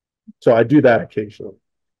 So I do that occasionally,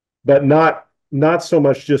 but not so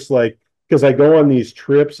much just like, because I go on these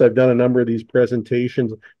trips. I've done a number of these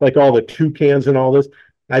presentations, like all the toucans and all this.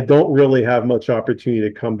 I don't really have much opportunity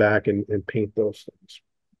to come back and paint those things.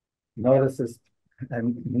 Notice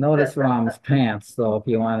Ram's pants, though, if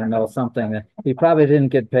you want to know something. That he probably didn't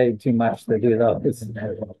get paid too much to do those.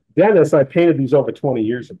 Dennis, I painted these over 20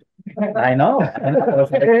 years ago. I know.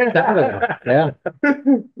 Yeah.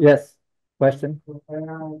 Yes. Question?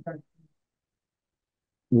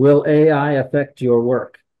 Will AI affect your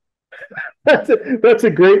work? That's a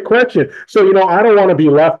great question. So, I don't want to be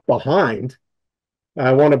left behind.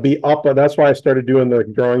 I want to be up. That's why I started doing the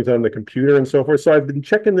drawings on the computer and so forth. So I've been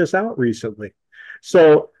checking this out recently.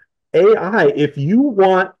 So AI, if you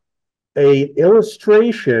want an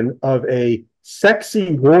illustration of a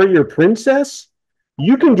sexy warrior princess,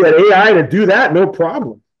 you can get AI to do that, no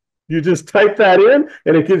problem. You just type that in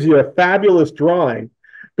and it gives you a fabulous drawing.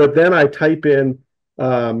 But then I type in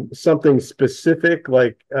something specific,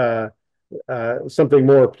 like something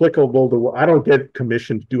more applicable to, I don't get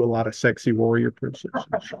commissioned to do a lot of sexy warrior princesses.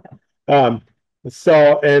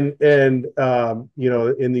 So, in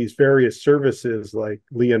these various services like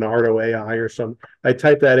Leonardo AI or something, I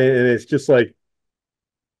type that in and it's just like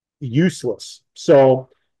useless. So,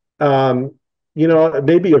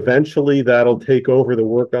 maybe eventually that'll take over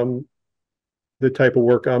the type of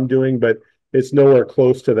work I'm doing, but it's nowhere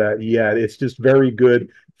close to that yet. It's just very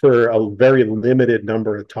good for a very limited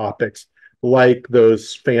number of topics, like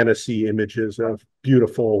those fantasy images of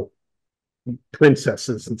beautiful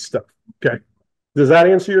princesses and stuff. Okay. Does that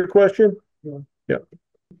answer your question? Yeah.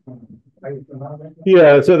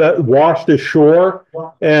 Yeah. So that washed ashore,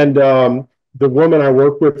 and the woman I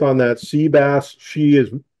work with on that sea bass, she has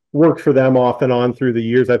worked for them off and on through the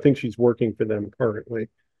years. I think she's working for them currently.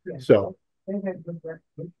 So.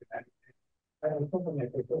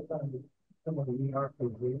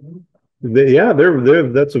 Yeah,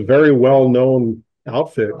 that's a very well-known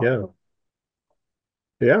outfit. Yeah.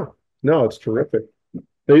 Yeah. No, it's terrific.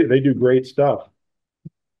 They do great stuff.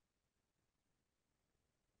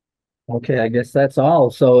 Okay, I guess that's all.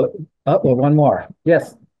 So, well, one more.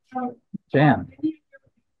 Yes, Jan.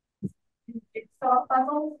 jigsaw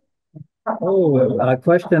puzzles? Oh, a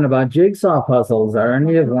question about jigsaw puzzles. Are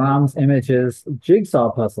any of Rom's images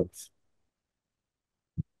jigsaw puzzles?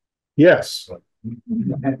 Yes.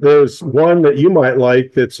 There's one that you might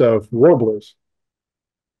like that's of warblers.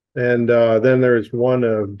 And then there's one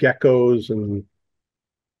of geckos and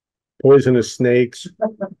poisonous snakes.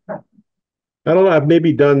 I don't know, I've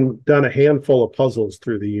maybe done a handful of puzzles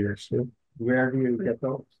through the years. Yeah. Where do you get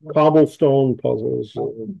those? Cobblestone puzzles,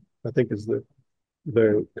 I think is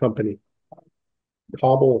the company.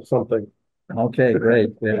 Cobble something. Okay,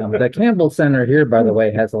 great. The Campbell Center here, by the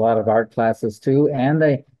way, has a lot of art classes too, and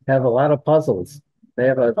they have a lot of puzzles.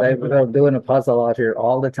 They're doing a puzzle out here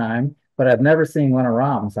all the time, but I've never seen one of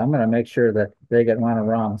Rom's. I'm going to make sure that they get one of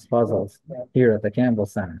Rom's puzzles here at the Campbell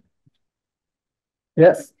Center.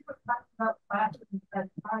 Yes.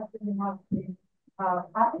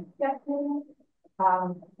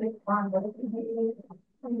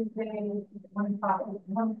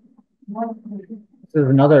 This is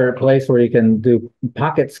another place where you can do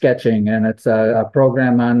pocket sketching, and it's a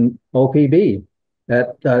program on OPB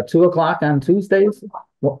at 2 o'clock on Tuesdays,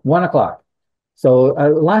 1 o'clock. So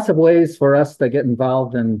lots of ways for us to get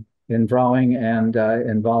involved in drawing and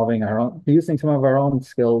involving our own, using some of our own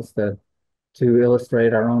skills to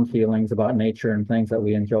illustrate our own feelings about nature and things that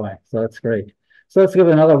we enjoy. So that's great. So let's give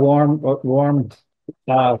another warm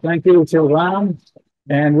thank you to Ron.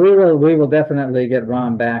 And we will definitely get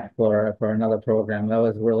Ron back for another program. That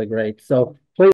was really great. So